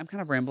 But I'm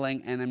kind of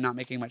rambling and I'm not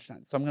making much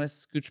sense. So I'm going to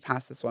scooch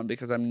past this one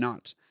because I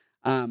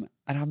don't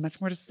have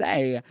much more to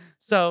say.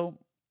 So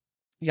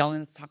y'all,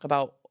 let's talk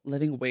about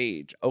living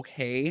wage,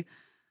 okay?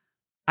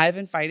 I've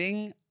been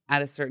fighting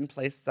at a certain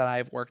place that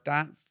I've worked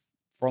at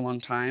for a long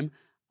time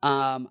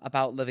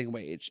about living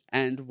wage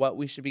and what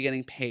we should be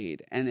getting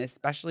paid. And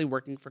especially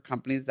working for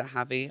companies that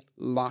have a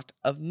lot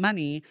of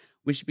money,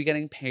 we should be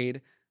getting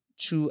paid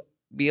to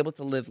be able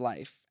to live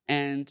life.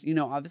 And,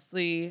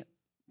 obviously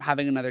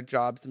having another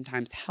job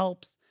sometimes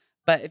helps,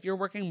 but if you're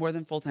working more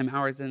than full-time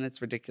hours, then it's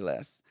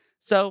ridiculous.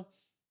 So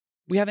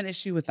we have an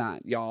issue with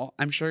that, y'all.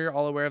 I'm sure you're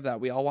all aware of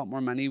that. We all want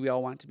more money. We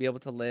all want to be able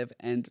to live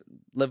and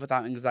live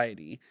without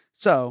anxiety.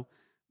 So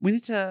we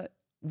need to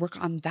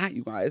work on that,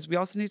 you guys. We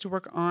also need to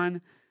work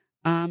on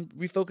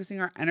refocusing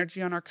our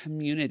energy on our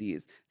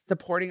communities,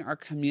 supporting our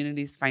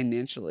communities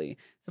financially,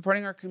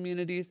 supporting our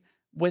communities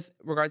with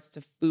regards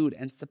to food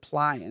and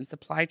supply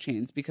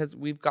chains, because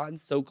we've gotten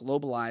so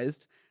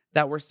globalized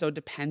that we're so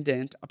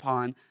dependent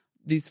upon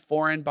these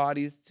foreign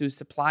bodies to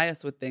supply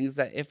us with things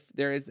that if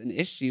there is an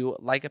issue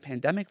like a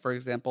pandemic, for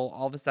example,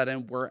 all of a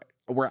sudden we're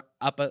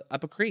up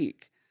a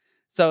creek.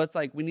 So it's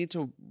like we need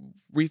to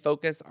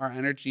refocus our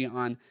energy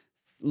on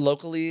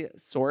locally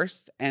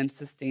sourced and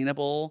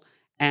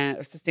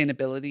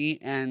sustainability,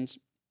 and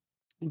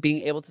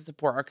being able to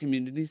support our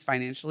communities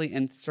financially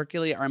and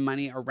circulate our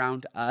money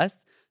around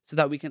us so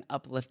that we can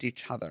uplift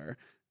each other,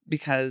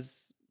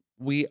 because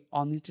we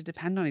all need to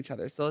depend on each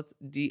other. So let's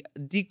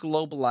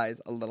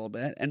deglobalize a little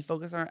bit and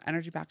focus our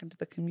energy back into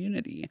the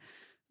community.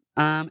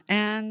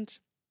 And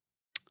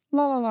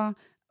la la la.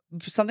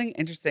 Something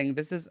interesting.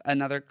 This is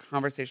another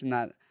conversation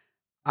that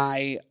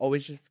I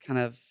always just kind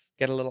of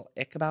get a little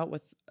ick about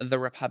with the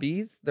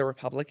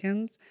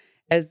Republicans,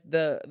 as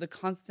the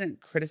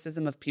constant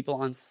criticism of people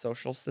on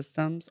social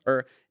systems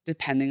or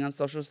depending on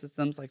social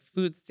systems like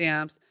food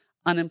stamps,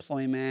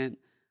 unemployment,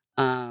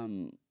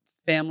 um,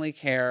 family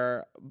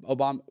care,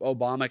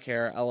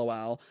 Obamacare,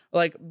 LOL.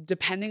 Like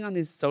depending on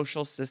these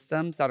social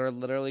systems that are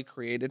literally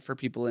created for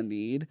people in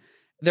need.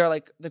 They're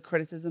like, the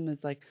criticism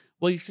is like,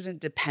 well, you shouldn't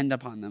depend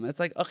upon them. It's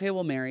like, okay,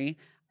 well, Mary,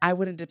 I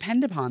wouldn't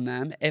depend upon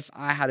them if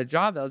I had a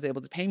job that was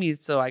able to pay me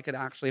so I could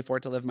actually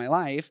afford to live my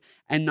life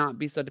and not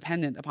be so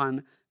dependent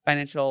upon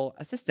financial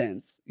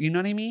assistance. You know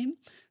what I mean?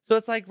 So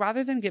it's like,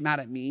 rather than get mad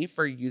at me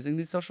for using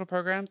these social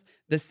programs,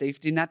 the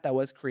safety net that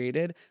was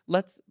created,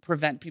 let's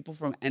prevent people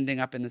from ending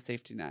up in the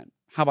safety net.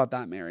 How about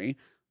that, Mary?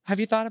 Have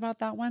you thought about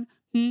that one?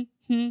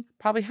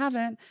 Probably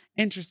haven't.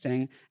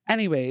 Interesting.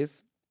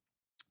 Anyways,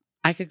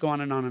 I could go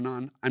on and on and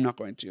on. I'm not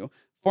going to.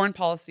 Foreign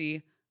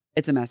policy,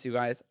 it's a mess, you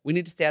guys. We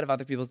need to stay out of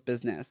other people's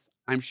business.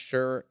 I'm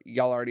sure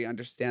y'all already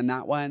understand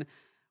that one.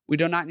 We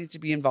do not need to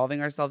be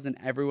involving ourselves in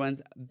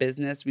everyone's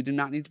business. We do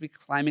not need to be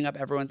climbing up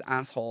everyone's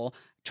asshole,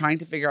 trying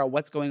to figure out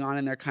what's going on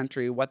in their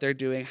country, what they're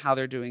doing, how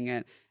they're doing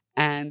it.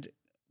 And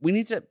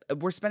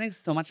we're spending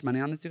so much money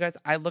on this, you guys.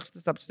 I looked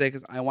this up today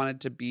because I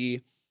wanted to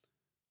be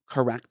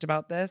correct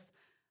about this.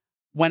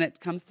 When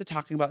it comes to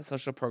talking about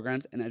social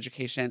programs and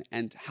education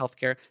and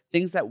healthcare,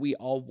 things that we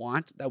all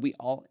want, that we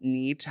all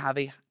need to have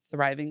a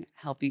thriving,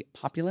 healthy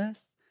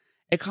populace,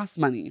 it costs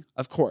money,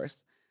 of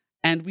course.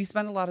 And we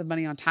spend a lot of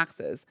money on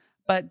taxes.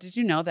 But did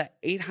you know that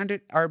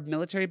our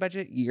military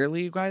budget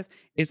yearly, you guys,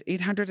 is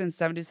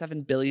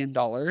 $877 billion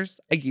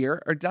a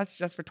year, or that's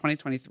just for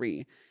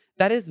 2023.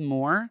 That is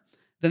more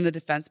than the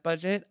defense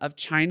budget of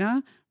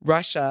China,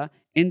 Russia,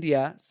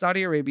 India,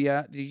 Saudi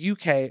Arabia, the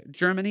UK,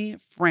 Germany,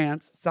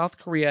 France, South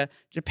Korea,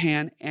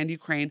 Japan, and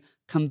Ukraine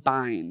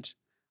combined.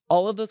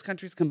 All of those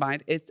countries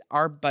combined,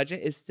 our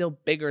budget is still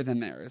bigger than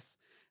theirs.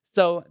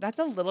 So that's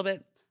a little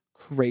bit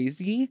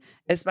crazy,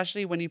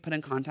 especially when you put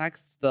in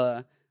context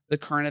the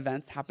current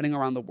events happening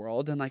around the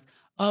world and like,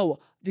 oh,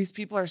 these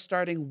people are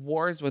starting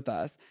wars with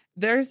us.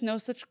 There's no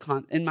such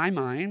in my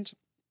mind,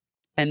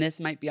 and this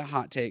might be a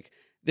hot take,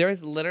 there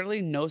is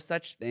literally no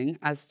such thing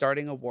as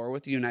starting a war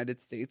with the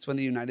United States when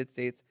the United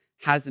States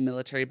has a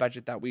military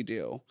budget that we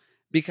do.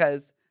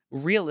 Because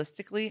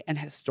realistically and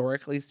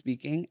historically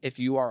speaking, if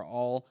you are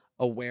all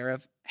aware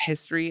of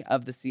history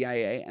of the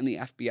CIA and the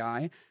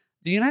FBI,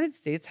 the United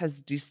States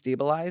has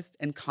destabilized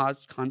and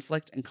caused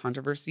conflict and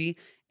controversy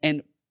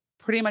in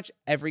pretty much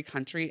every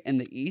country in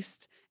the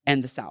East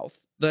and the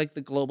South, like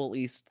the global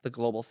East, the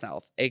global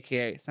South,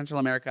 aka Central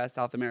America,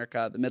 South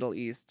America, the Middle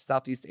East,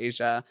 Southeast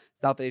Asia,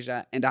 South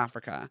Asia, and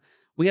Africa.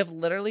 We have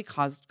literally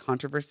caused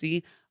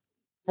controversy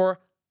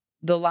for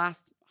the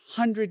last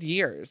 100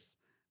 years,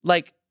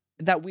 like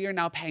that we are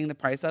now paying the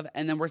price of.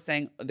 And then we're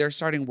saying they're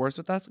starting wars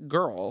with us.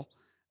 Girl,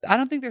 I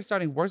don't think they're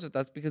starting wars with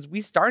us because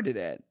we started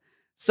it.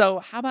 So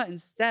how about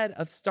instead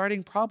of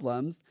starting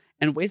problems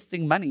and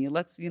wasting money,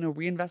 let's,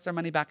 reinvest our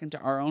money back into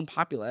our own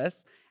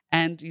populace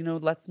and,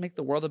 let's make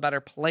the world a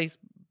better place.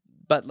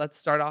 But let's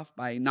start off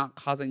by not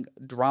causing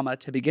drama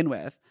to begin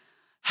with.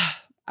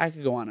 I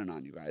could go on and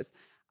on, you guys.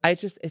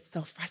 It's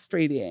so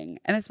frustrating.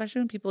 And especially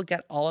when people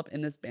get all up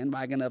in this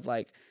bandwagon of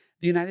like,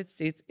 the United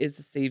States is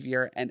the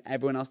savior and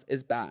everyone else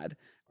is bad.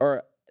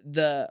 Or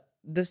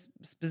this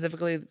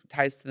specifically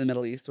ties to the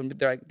Middle East when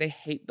they're like, they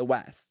hate the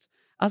West.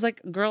 I was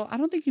like, girl, I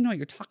don't think you know what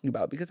you're talking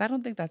about, because I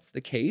don't think that's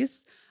the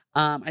case.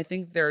 I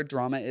think their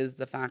drama is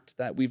the fact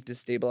that we've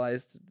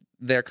destabilized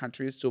their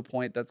countries to a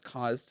point that's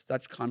caused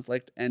such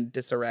conflict and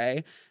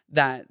disarray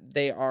that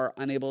they are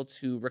unable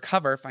to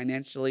recover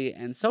financially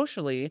and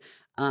socially.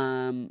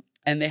 And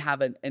they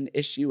have an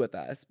issue with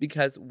us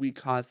because we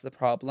caused the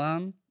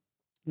problem.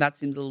 That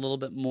seems a little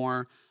bit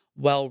more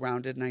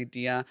well-rounded an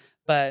idea.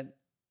 But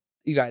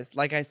you guys,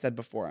 like I said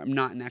before, I'm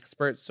not an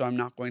expert, so I'm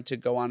not going to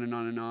go on and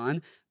on and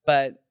on.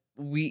 But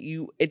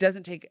it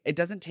doesn't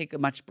take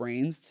much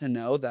brains to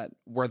know that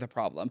we're the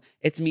problem.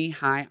 It's me.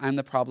 Hi, I'm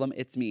the problem.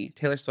 It's me.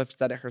 Taylor Swift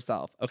said it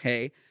herself.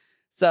 Okay.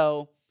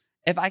 So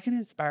if I can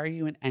inspire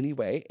you in any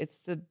way,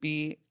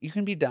 you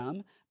can be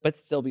dumb, but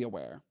still be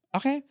aware.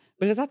 Okay.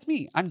 Because that's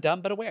me. I'm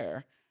dumb, but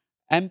aware.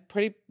 I'm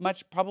pretty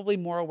much probably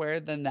more aware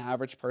than the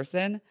average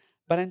person,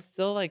 but I'm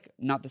still like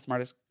not the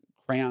smartest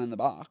crayon in the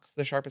box,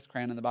 the sharpest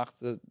crayon in the box,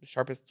 the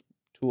sharpest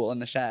tool in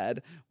the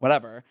shed,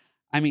 whatever.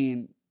 I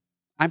mean,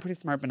 I'm pretty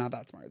smart, but not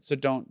that smart. So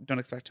don't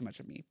expect too much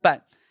of me.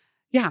 But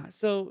yeah,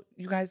 so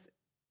you guys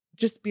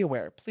just be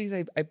aware. Please,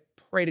 I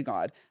pray to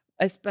God,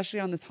 especially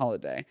on this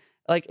holiday.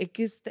 Like, it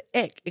gives the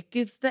ick. It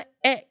gives the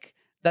ick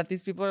that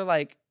these people are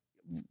like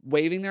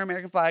waving their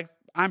American flags.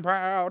 I'm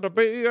proud to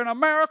be an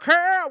American.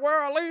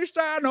 Well, at least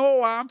I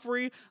know I'm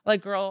free.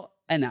 Like, girl,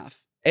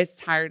 enough. It's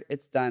tired.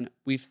 It's done.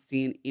 We've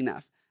seen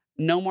enough.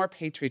 No more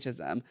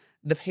patriotism.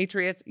 The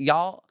patriots,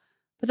 y'all,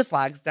 put the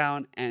flags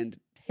down and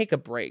take a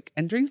break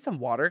and drink some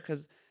water,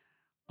 because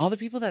all the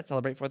people that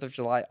celebrate 4th of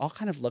July all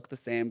kind of look the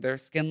same. Their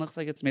skin looks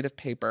like it's made of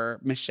paper,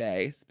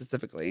 mache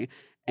specifically,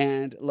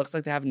 and it looks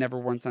like they have never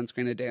worn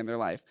sunscreen a day in their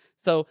life.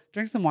 So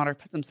drink some water,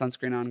 put some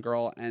sunscreen on,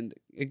 girl, and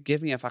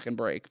give me a fucking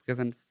break, because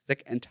I'm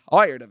sick and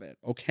tired of it,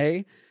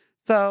 okay?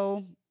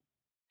 So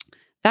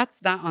that's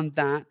that on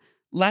that.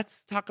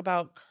 Let's talk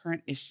about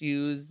current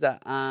issues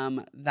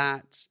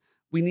that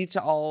we need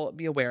to all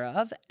be aware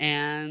of.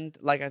 And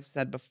like I've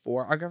said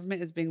before, our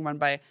government is being run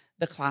by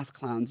the class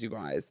clowns, you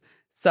guys.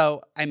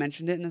 So I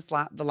mentioned it in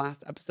the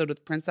last episode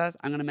with Princess.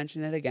 I'm going to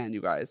mention it again,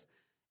 you guys.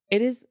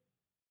 It is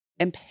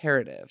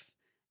imperative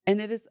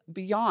and it is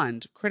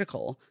beyond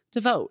critical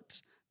to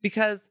vote,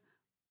 because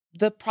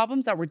the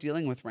problems that we're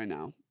dealing with right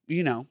now,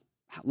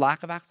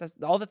 lack of access,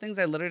 all the things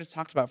I literally just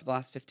talked about for the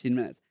last 15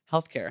 minutes,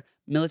 healthcare,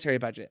 military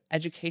budget,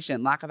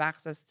 education, lack of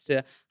access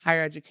to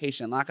higher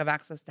education, lack of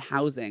access to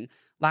housing,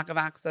 lack of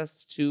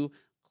access to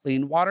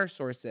clean water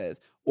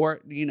sources,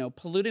 or,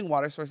 polluting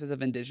water sources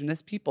of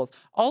indigenous peoples.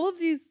 All of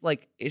these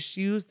like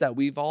issues that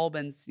we've all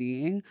been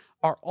seeing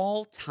are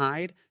all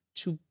tied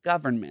to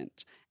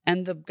government.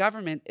 And the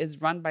government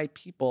is run by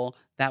people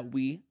that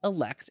we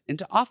elect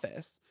into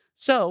office.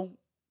 So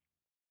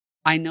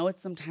I know it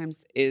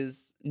sometimes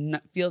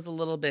feels a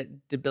little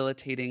bit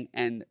debilitating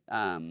and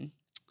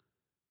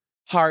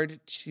hard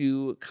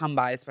to come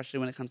by, especially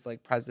when it comes to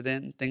like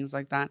president and things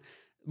like that,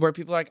 where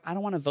people are like, I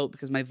don't want to vote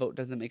because my vote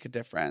doesn't make a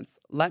difference.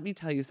 Let me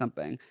tell you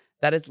something.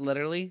 That is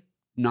literally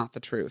not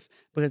the truth.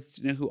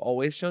 Because who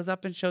always shows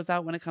up and shows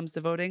out when it comes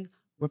to voting?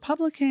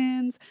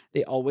 Republicans.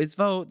 They always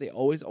vote. They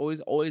always,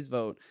 always, always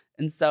vote.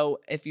 And so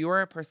if you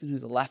are a person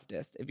who's a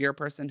leftist, if you're a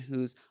person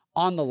who's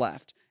on the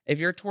left, if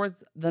you're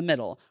towards the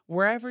middle,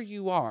 wherever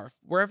you are,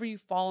 wherever you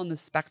fall in the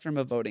spectrum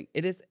of voting,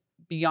 it is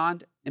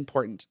beyond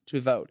important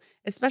to vote.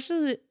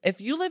 Especially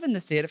if you live in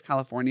the state of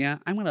California,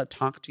 I'm going to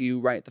talk to you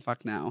right the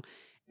fuck now.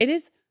 It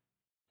is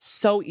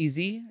so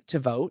easy to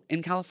vote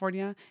in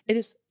California.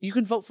 You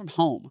can vote from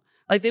home.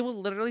 Like, they will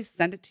literally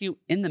send it to you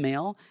in the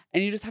mail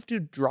and you just have to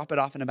drop it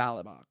off in a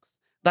ballot box.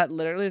 That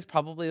literally is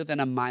probably within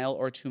a mile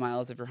or 2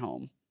 miles of your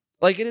home.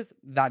 Like, it is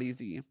that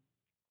easy.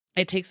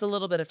 It takes a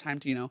little bit of time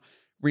to,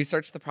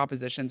 research the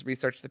propositions,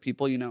 research the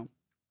people, know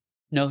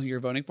who you're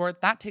voting for.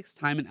 That takes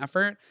time and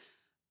effort.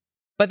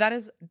 But that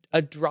is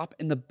a drop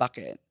in the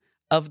bucket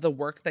of the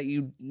work that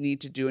you need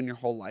to do in your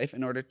whole life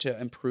in order to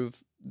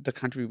improve the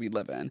country we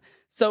live in.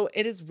 So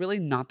it is really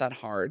not that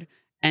hard,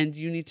 and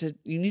you need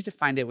to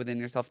find it within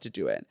yourself to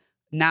do it.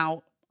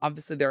 Now,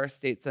 obviously, there are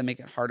states that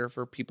make it harder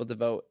for people to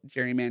vote.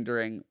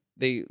 Gerrymandering,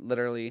 they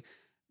literally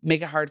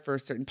make it hard for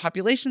certain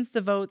populations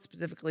to vote,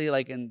 specifically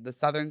like in the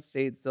southern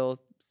states,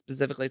 they'll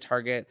specifically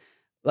target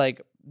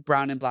like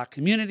brown and black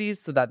communities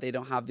so that they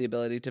don't have the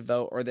ability to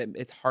vote, or that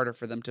it's harder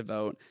for them to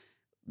vote.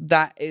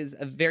 That is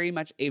very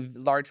much a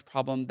large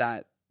problem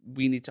that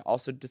we need to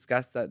also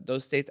discuss, that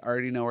those states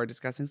already know are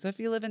discussing. So if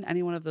you live in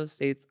any one of those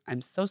states,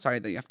 I'm so sorry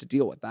that you have to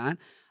deal with that.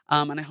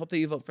 And I hope that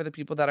you vote for the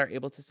people that are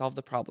able to solve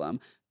the problem.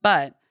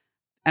 But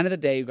end of the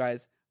day, you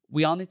guys,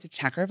 we all need to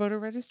check our voter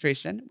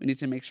registration. We need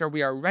to make sure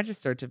we are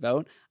registered to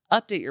vote.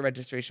 Update your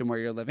registration where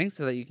you're living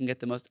so that you can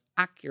get the most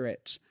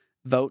accurate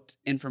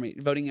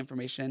voting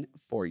information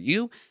for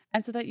you,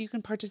 and so that you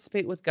can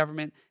participate with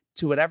government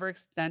to whatever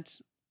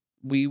extent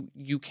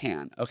you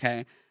can,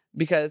 okay?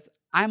 Because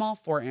I'm all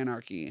for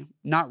anarchy.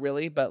 Not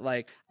really, but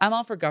like, I'm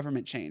all for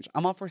government change.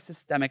 I'm all for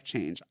systemic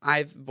change.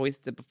 I've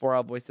voiced it before,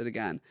 I'll voice it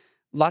again.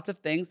 Lots of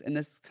things in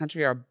this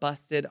country are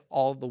busted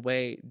all the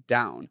way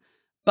down.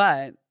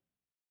 But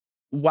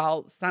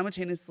while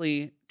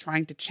simultaneously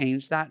trying to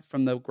change that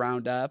from the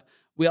ground up,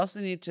 we also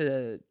need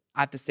to,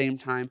 at the same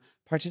time,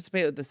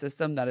 participate with the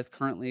system that is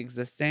currently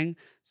existing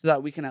so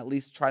that we can at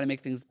least try to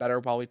make things better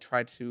while we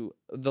try to,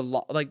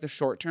 the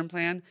short-term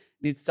plan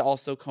needs to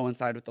also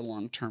coincide with the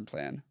long-term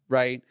plan,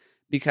 right?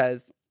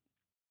 Because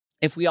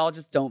if we all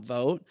just don't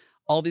vote,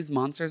 all these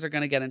monsters are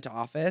going to get into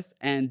office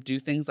and do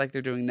things like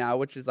they're doing now,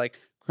 which is like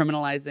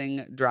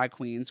criminalizing drag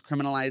queens,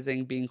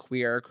 criminalizing being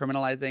queer,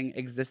 criminalizing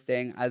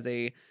existing as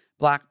a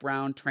Black,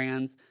 brown,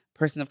 trans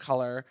person of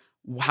color.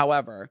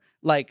 However,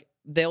 like,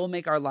 they will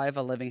make our life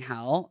a living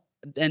hell,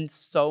 and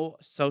so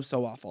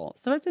awful.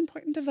 So it's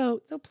important to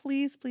vote. So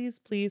please, please,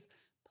 please,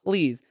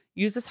 please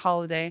use this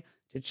holiday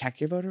to check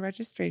your voter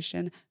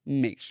registration,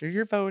 make sure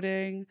you're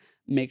voting,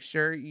 make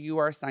sure you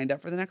are signed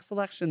up for the next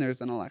election.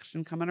 There's an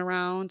election coming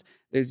around.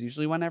 There's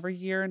usually one every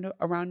year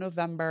around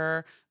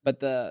November, but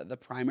the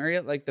primary,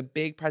 like the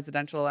big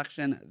presidential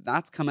election,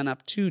 that's coming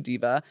up too,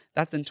 Diva.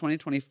 That's in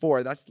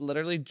 2024. That's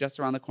literally just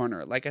around the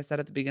corner. Like I said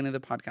at the beginning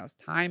of the podcast,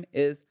 time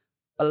is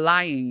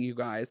flying, you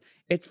guys.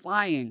 It's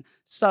flying.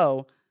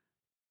 So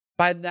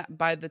by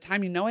the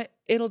time you know it,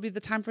 it'll be the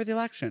time for the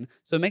election.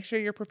 So make sure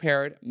you're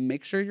prepared,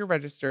 make sure you're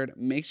registered,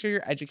 make sure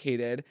you're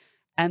educated,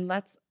 and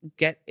let's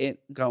get it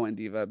going,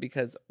 Diva,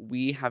 because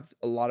we have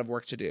a lot of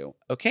work to do.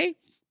 Okay?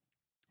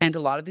 And a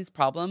lot of these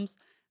problems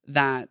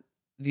that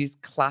these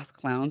class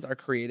clowns are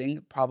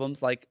creating,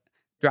 problems like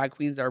drag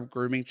queens are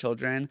grooming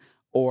children,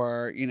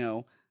 or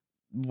all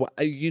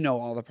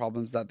the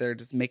problems that they're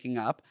just making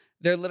up.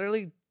 They're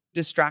literally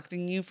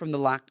distracting you from the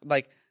lack,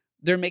 like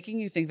they're making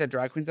you think that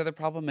drag queens are the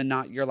problem and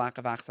not your lack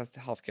of access to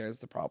healthcare is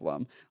the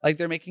problem. Like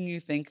they're making you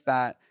think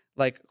that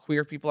like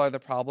queer people are the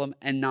problem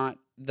and not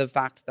the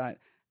fact that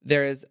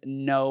there is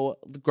no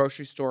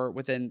grocery store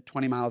within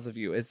 20 miles of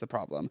you is the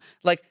problem.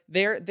 Like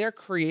they're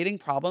creating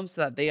problems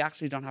so that they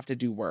actually don't have to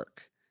do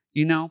work,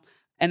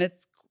 And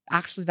it's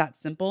actually that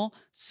simple.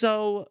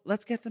 So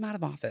let's get them out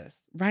of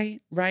office,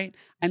 right? Right.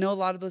 I know a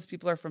lot of those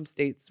people are from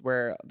states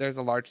where there's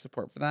a large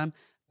support for them,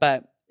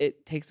 but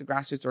it takes a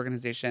grassroots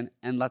organization,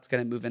 and let's get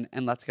it moving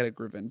and let's get it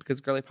grooving. Because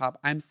girly pop,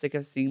 I'm sick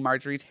of seeing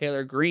Marjorie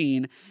Taylor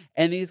Greene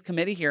in these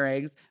committee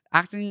hearings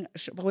acting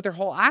with her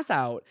whole ass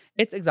out.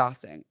 It's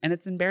exhausting and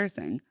it's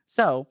embarrassing.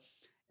 So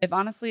if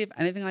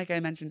anything, like I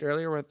mentioned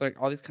earlier, with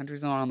like all these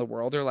countries around the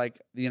world are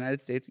like the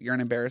United States, you're an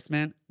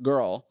embarrassment,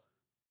 girl.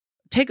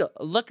 Take a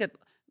look at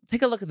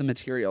the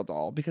material,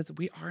 doll, because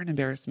we are an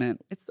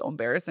embarrassment. It's so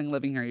embarrassing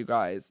living here, you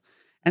guys.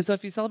 And so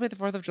if you celebrate the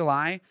 4th of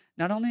July,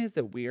 not only is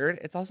it weird,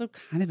 it's also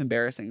kind of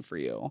embarrassing for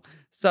you.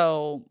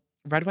 So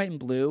red, white, and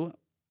blue,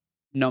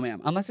 no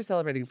ma'am. Unless you're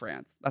celebrating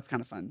France. That's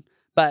kind of fun.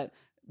 But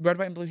red,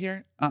 white, and blue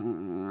here?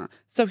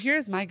 So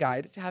here's my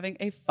guide to having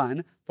a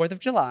fun 4th of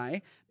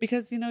July.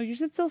 Because, you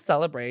should still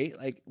celebrate.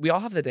 Like, we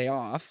all have the day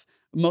off.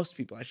 Most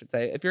people, I should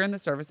say. If you're in the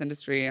service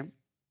industry and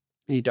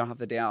you don't have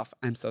the day off,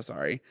 I'm so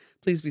sorry.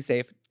 Please be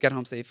safe. Get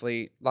home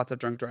safely. Lots of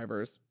drunk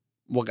drivers.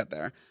 We'll get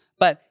there.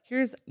 But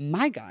here's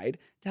my guide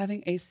to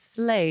having a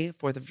slay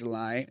 4th of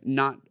July,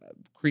 not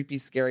creepy,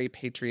 scary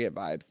patriot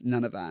vibes,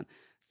 none of that.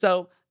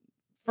 So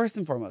first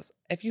and foremost,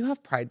 if you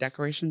have pride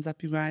decorations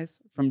up, you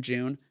guys, from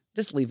June,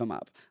 just leave them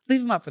up.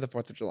 Leave them up for the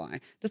 4th of July.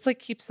 Just like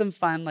keep some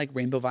fun, like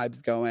rainbow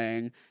vibes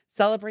going.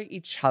 Celebrate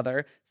each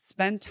other.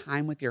 Spend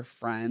time with your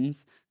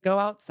friends. Go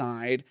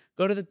outside.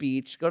 Go to the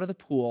beach. Go to the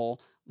pool.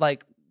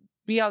 Like,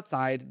 be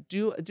outside.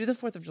 Do the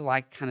 4th of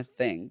July kind of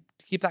thing.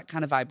 Keep that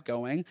kind of vibe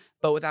going,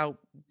 but without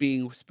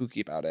being spooky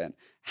about it.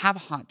 Have a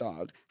hot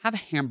dog, have a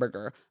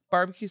hamburger,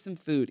 barbecue some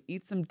food,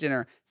 eat some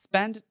dinner,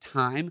 spend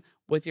time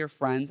with your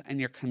friends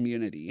and your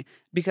community,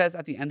 because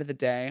at the end of the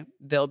day,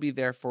 they'll be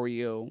there for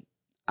you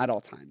at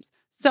all times.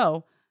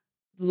 So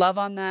love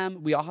on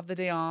them. We all have the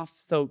day off,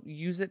 so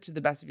use it to the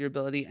best of your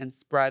ability and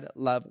spread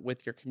love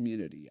with your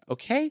community,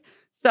 okay?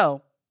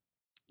 So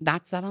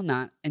that's that on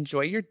that.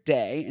 Enjoy your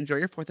day. Enjoy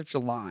your 4th of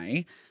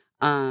July.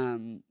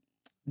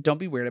 Don't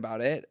be weird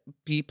about it.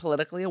 Be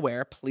politically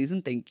aware, please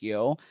and thank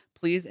you.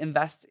 Please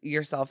invest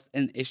yourselves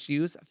in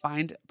issues.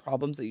 Find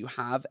problems that you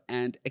have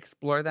and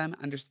explore them,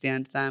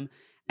 understand them,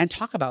 and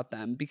talk about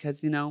them,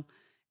 because,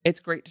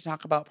 it's great to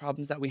talk about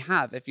problems that we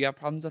have. If you have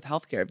problems with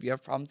healthcare, if you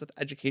have problems with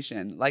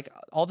education, like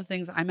all the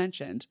things I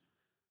mentioned,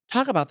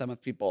 talk about them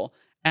with people.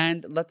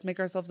 And let's make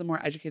ourselves a more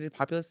educated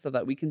populace so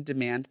that we can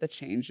demand the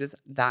changes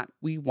that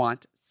we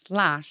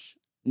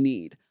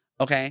want/need.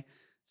 Okay?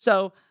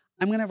 So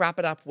I'm going to wrap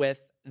it up with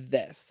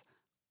this.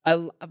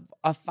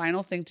 A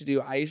final thing to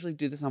do. I usually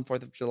do this on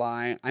 4th of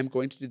July. I'm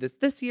going to do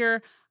this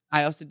year.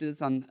 I also do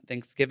this on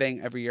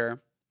Thanksgiving every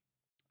year.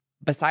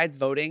 Besides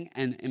voting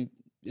and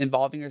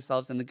involving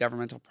yourselves in the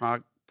governmental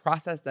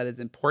process that is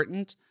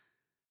important,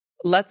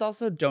 let's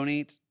also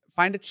donate.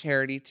 Find a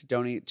charity to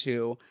donate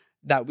to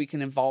that we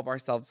can involve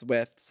ourselves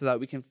with so that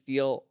we can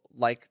feel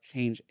like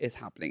change is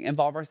happening.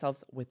 Involve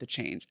ourselves with the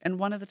change. And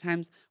one of the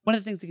things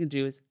you can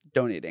do is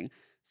donating.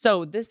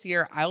 So this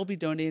year, I will be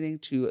donating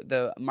to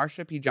the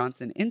Marsha P.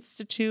 Johnson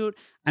Institute.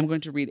 I'm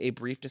going to read a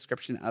brief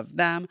description of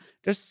them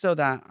just so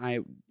that I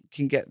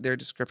can get their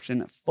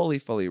description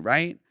fully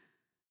right.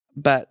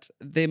 But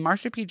the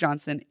Marsha P.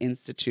 Johnson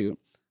Institute,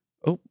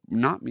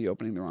 not me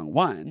opening the wrong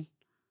one.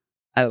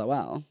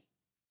 LOL.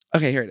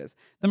 Okay, here it is.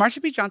 The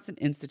Marsha P. Johnson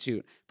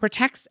Institute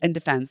protects and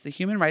defends the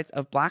human rights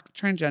of Black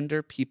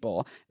transgender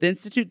people. The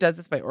Institute does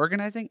this by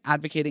organizing,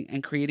 advocating,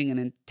 and creating an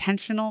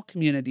intentional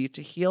community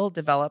to heal,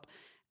 develop,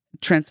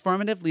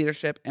 transformative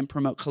leadership, and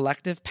promote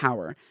collective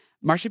power.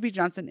 Marsha P.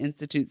 Johnson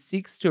Institute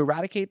seeks to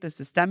eradicate the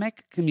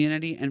systemic,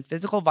 community, and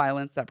physical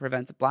violence that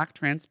prevents Black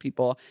trans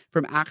people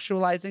from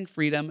actualizing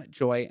freedom,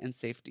 joy, and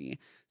safety.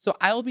 So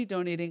I will be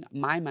donating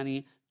my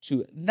money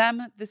to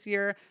them this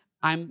year.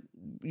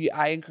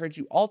 I encourage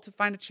you all to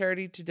find a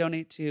charity to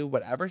donate to,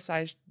 whatever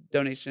size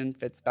donation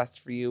fits best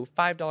for you.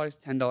 $5,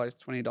 $10,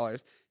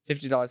 $20, $50,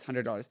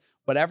 $100,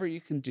 whatever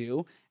you can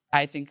do.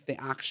 I think the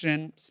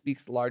action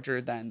speaks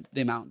larger than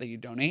the amount that you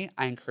donate.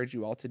 I encourage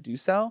you all to do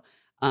so.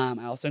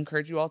 I also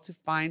encourage you all to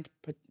find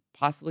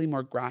possibly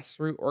more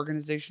grassroots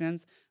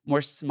organizations,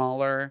 more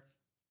smaller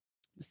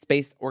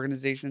space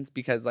organizations,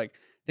 because like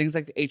things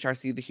like the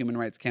HRC, the Human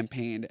Rights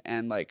Campaign,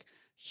 and like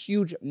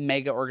huge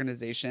mega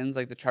organizations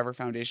like the Trevor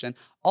Foundation,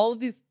 all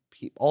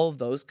of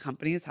those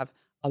companies have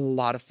a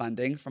lot of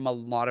funding from a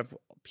lot of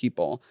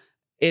people.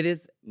 It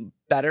is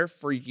better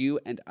for you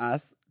and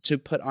us to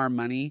put our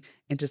money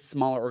into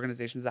smaller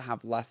organizations that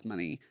have less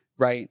money,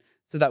 right?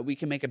 So that we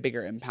can make a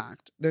bigger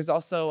impact. There's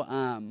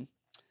also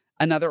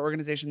another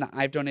organization that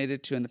I've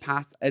donated to in the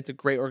past. It's a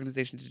great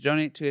organization to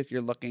donate to if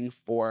you're looking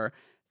for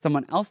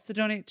someone else to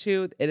donate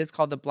to. It is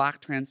called the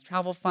Black Trans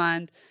Travel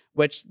Fund,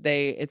 which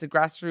it's a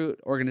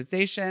grassroots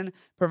organization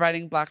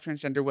providing Black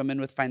transgender women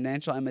with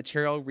financial and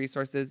material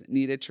resources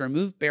needed to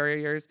remove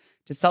barriers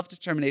to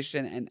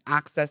self-determination and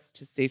access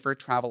to safer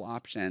travel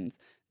options.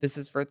 This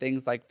is for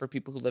things like for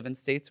people who live in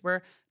states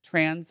where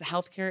trans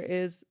healthcare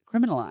is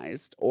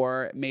criminalized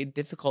or made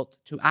difficult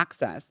to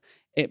access.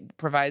 It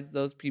provides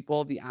those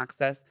people the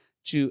access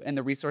to and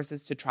the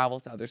resources to travel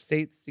to other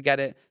states to get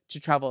it, to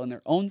travel in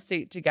their own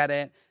state to get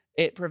it.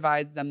 It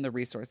provides them the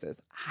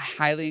resources. I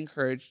highly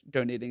encourage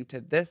donating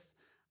to this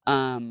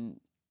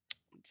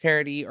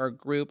charity or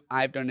group.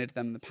 I've donated to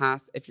them in the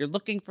past. If you're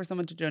looking for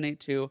someone to donate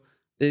to,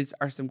 these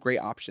are some great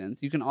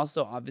options. You can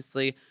also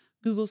obviously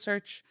Google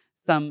search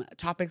some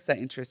topics that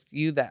interest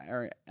you, that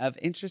are of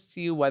interest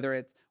to you, whether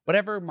it's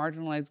whatever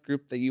marginalized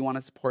group that you want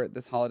to support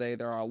this holiday.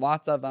 There are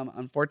lots of them,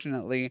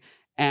 unfortunately.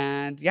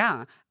 And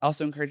yeah, I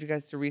also encourage you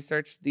guys to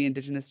research the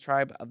indigenous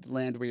tribe of the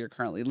land where you're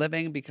currently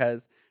living,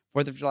 because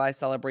 4th of July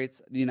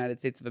celebrates the United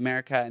States of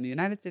America, and the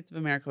United States of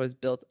America was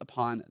built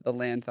upon the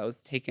land that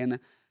was taken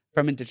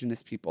from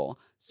indigenous people.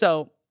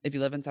 So if you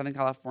live in Southern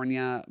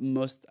California,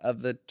 most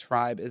of the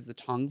tribe is the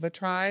Tongva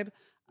tribe.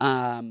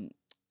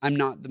 I'm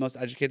not the most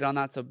educated on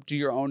that, so do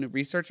your own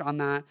research on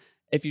that.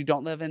 If you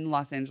don't live in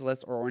Los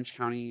Angeles or Orange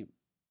County,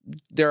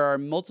 there are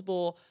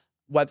multiple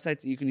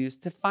websites that you can use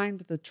to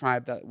find the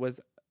tribe that was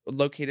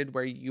located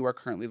where you are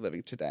currently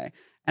living today.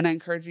 And I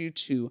encourage you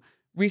to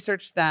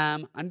research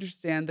them,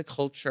 understand the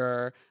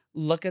culture,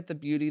 look at the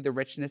beauty, the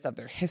richness of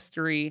their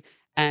history,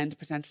 and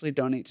potentially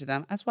donate to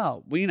them as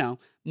well. Well,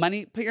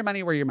 money, put your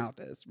money where your mouth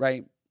is,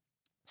 right?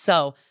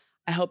 So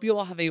I hope you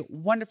all have a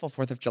wonderful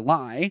 4th of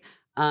July.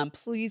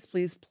 Please,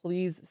 please,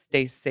 please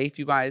stay safe,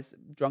 you guys.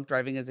 Drunk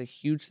driving is a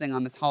huge thing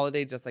on this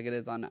holiday, just like it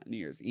is on New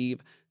Year's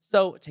Eve.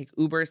 So take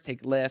Ubers,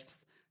 take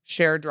Lyfts,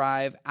 share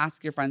drive,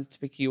 ask your friends to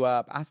pick you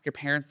up, ask your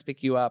parents to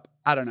pick you up.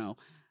 I don't know.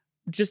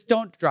 Just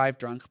don't drive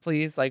drunk,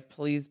 please. Like,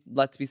 please,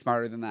 let's be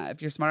smarter than that.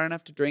 If you're smart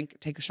enough to drink,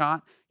 take a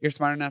shot. You're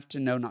smart enough to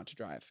know not to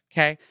drive,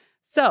 okay?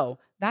 So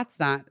that's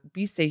that.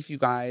 Be safe, you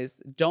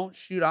guys. Don't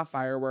shoot off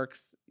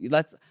fireworks.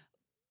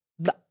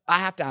 I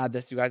have to add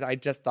this, you guys. I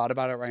just thought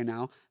about it right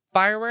now.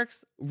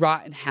 Fireworks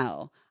rot in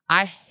hell.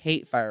 I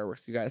hate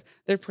fireworks, you guys.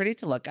 They're pretty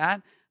to look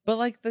at, but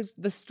like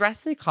the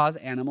stress they cause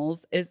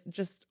animals is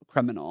just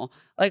criminal.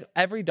 Like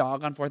every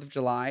dog on 4th of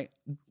July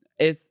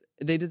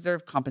they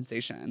deserve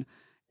compensation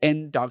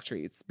in dog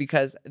treats,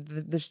 because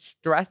the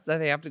stress that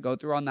they have to go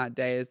through on that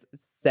day is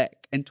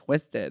sick and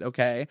twisted,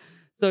 okay?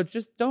 So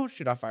just don't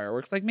shoot off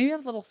fireworks. Like maybe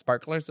have little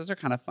sparklers. Those are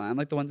kind of fun.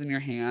 Like the ones in your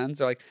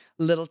hands, or like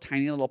little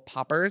tiny little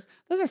poppers.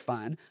 Those are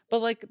fun.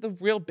 But like the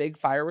real big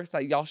fireworks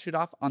that y'all shoot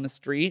off on the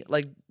street,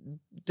 like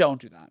don't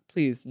do that.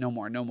 Please, no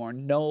more, no more,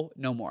 no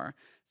more.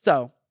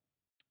 So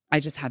I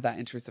just had that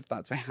intrusive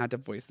thought, so I had to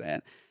voice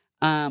it.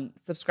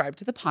 Subscribe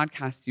to the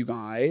podcast, you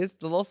guys.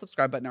 The little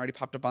subscribe button already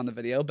popped up on the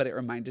video, but it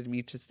reminded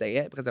me to say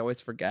it because I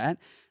always forget.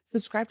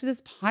 Subscribe to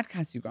this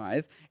podcast, you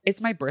guys. It's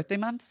my birthday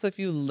month, so if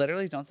you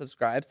literally don't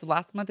subscribe, so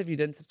last month if you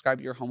didn't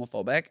subscribe, you're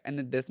homophobic,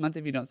 and this month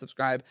if you don't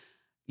subscribe,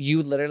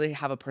 you literally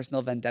have a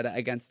personal vendetta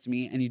against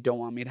me and you don't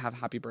want me to have a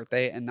happy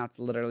birthday, and that's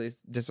literally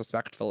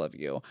disrespectful of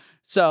you.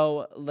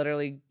 So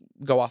literally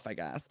go off, I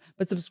guess.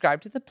 But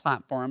subscribe to the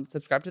platform,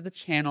 subscribe to the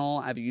channel.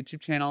 I have a YouTube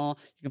channel.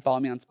 You can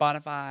follow me on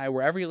Spotify,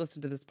 wherever you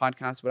listen to this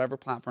podcast, whatever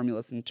platform you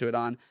listen to it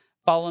on.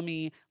 Follow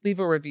me, leave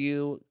a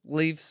review,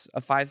 leave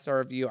a 5-star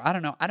review. I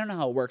don't know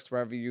how it works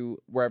wherever you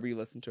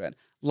listen to it.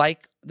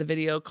 Like the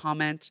video,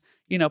 comment,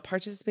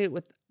 participate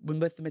with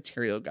the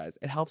material, guys.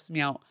 It helps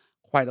me out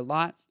quite a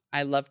lot.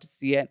 I love to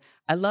see it.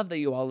 I love that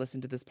you all listen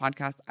to this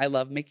podcast. I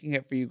love making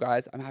it for you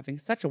guys. I'm having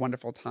such a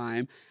wonderful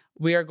time.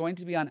 We are going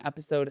to be on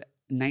episode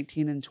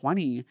 19 and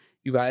 20,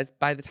 you guys,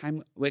 by the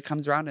time it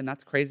comes around, and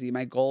that's crazy.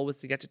 My goal was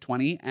to get to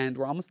 20, and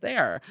we're almost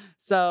there.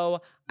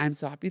 So I'm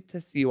so happy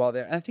to see you all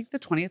there. And I think the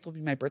 20th will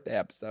be my birthday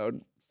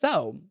episode.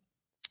 So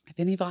if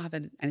any of y'all have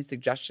any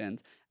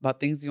suggestions about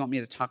things you want me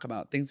to talk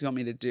about, things you want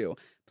me to do,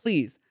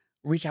 please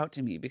reach out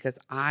to me, because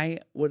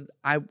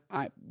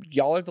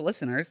y'all are the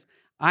listeners.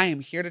 I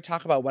am here to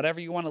talk about whatever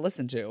you want to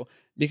listen to,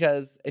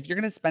 because if you're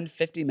going to spend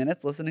 50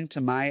 minutes listening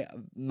to my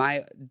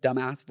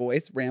dumbass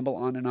voice ramble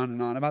on and on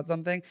and on about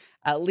something,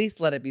 at least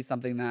let it be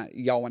something that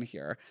y'all want to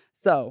hear.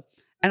 So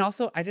And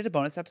also, I did a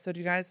bonus episode,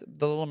 you guys.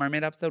 The Little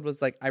Mermaid episode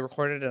was like, I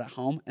recorded it at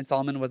home and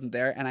Solomon wasn't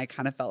there. And I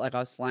kind of felt like I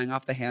was flying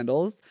off the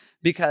handles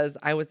because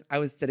I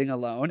was sitting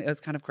alone. It was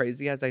kind of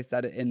crazy, as I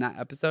said in that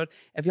episode.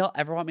 If y'all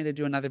ever want me to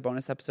do another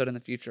bonus episode in the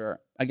future,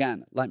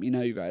 again, let me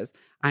know, you guys.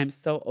 I'm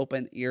so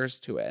open ears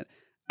to it.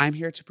 I'm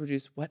here to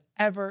produce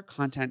whatever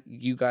content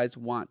you guys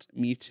want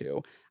me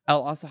to.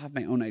 I'll also have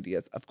my own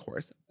ideas, of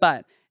course.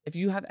 But if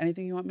you have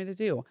anything you want me to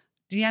do,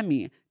 DM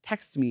me,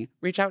 text me,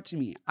 reach out to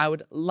me. I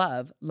would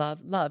love, love,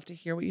 love to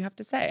hear what you have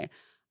to say.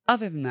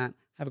 Other than that,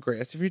 have a great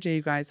rest of your day,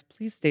 you guys.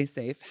 Please stay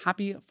safe.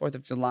 Happy 4th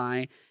of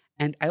July.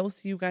 And I will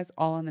see you guys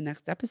all on the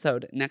next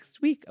episode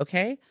next week,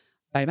 okay?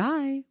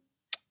 Bye-bye.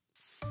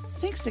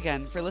 Thanks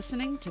again for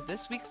listening to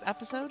this week's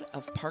episode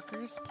of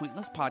Parker's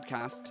Pointless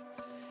Podcast.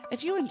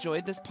 If you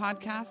enjoyed this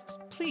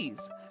podcast, please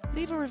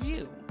leave a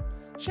review.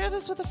 Share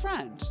this with a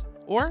friend,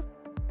 or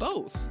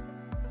both.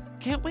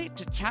 Can't wait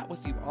to chat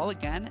with you all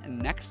again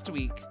next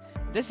week.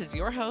 This is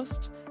your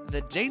host,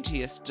 the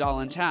daintiest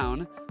doll in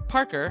town,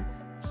 Parker,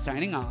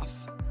 signing off.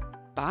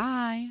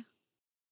 Bye.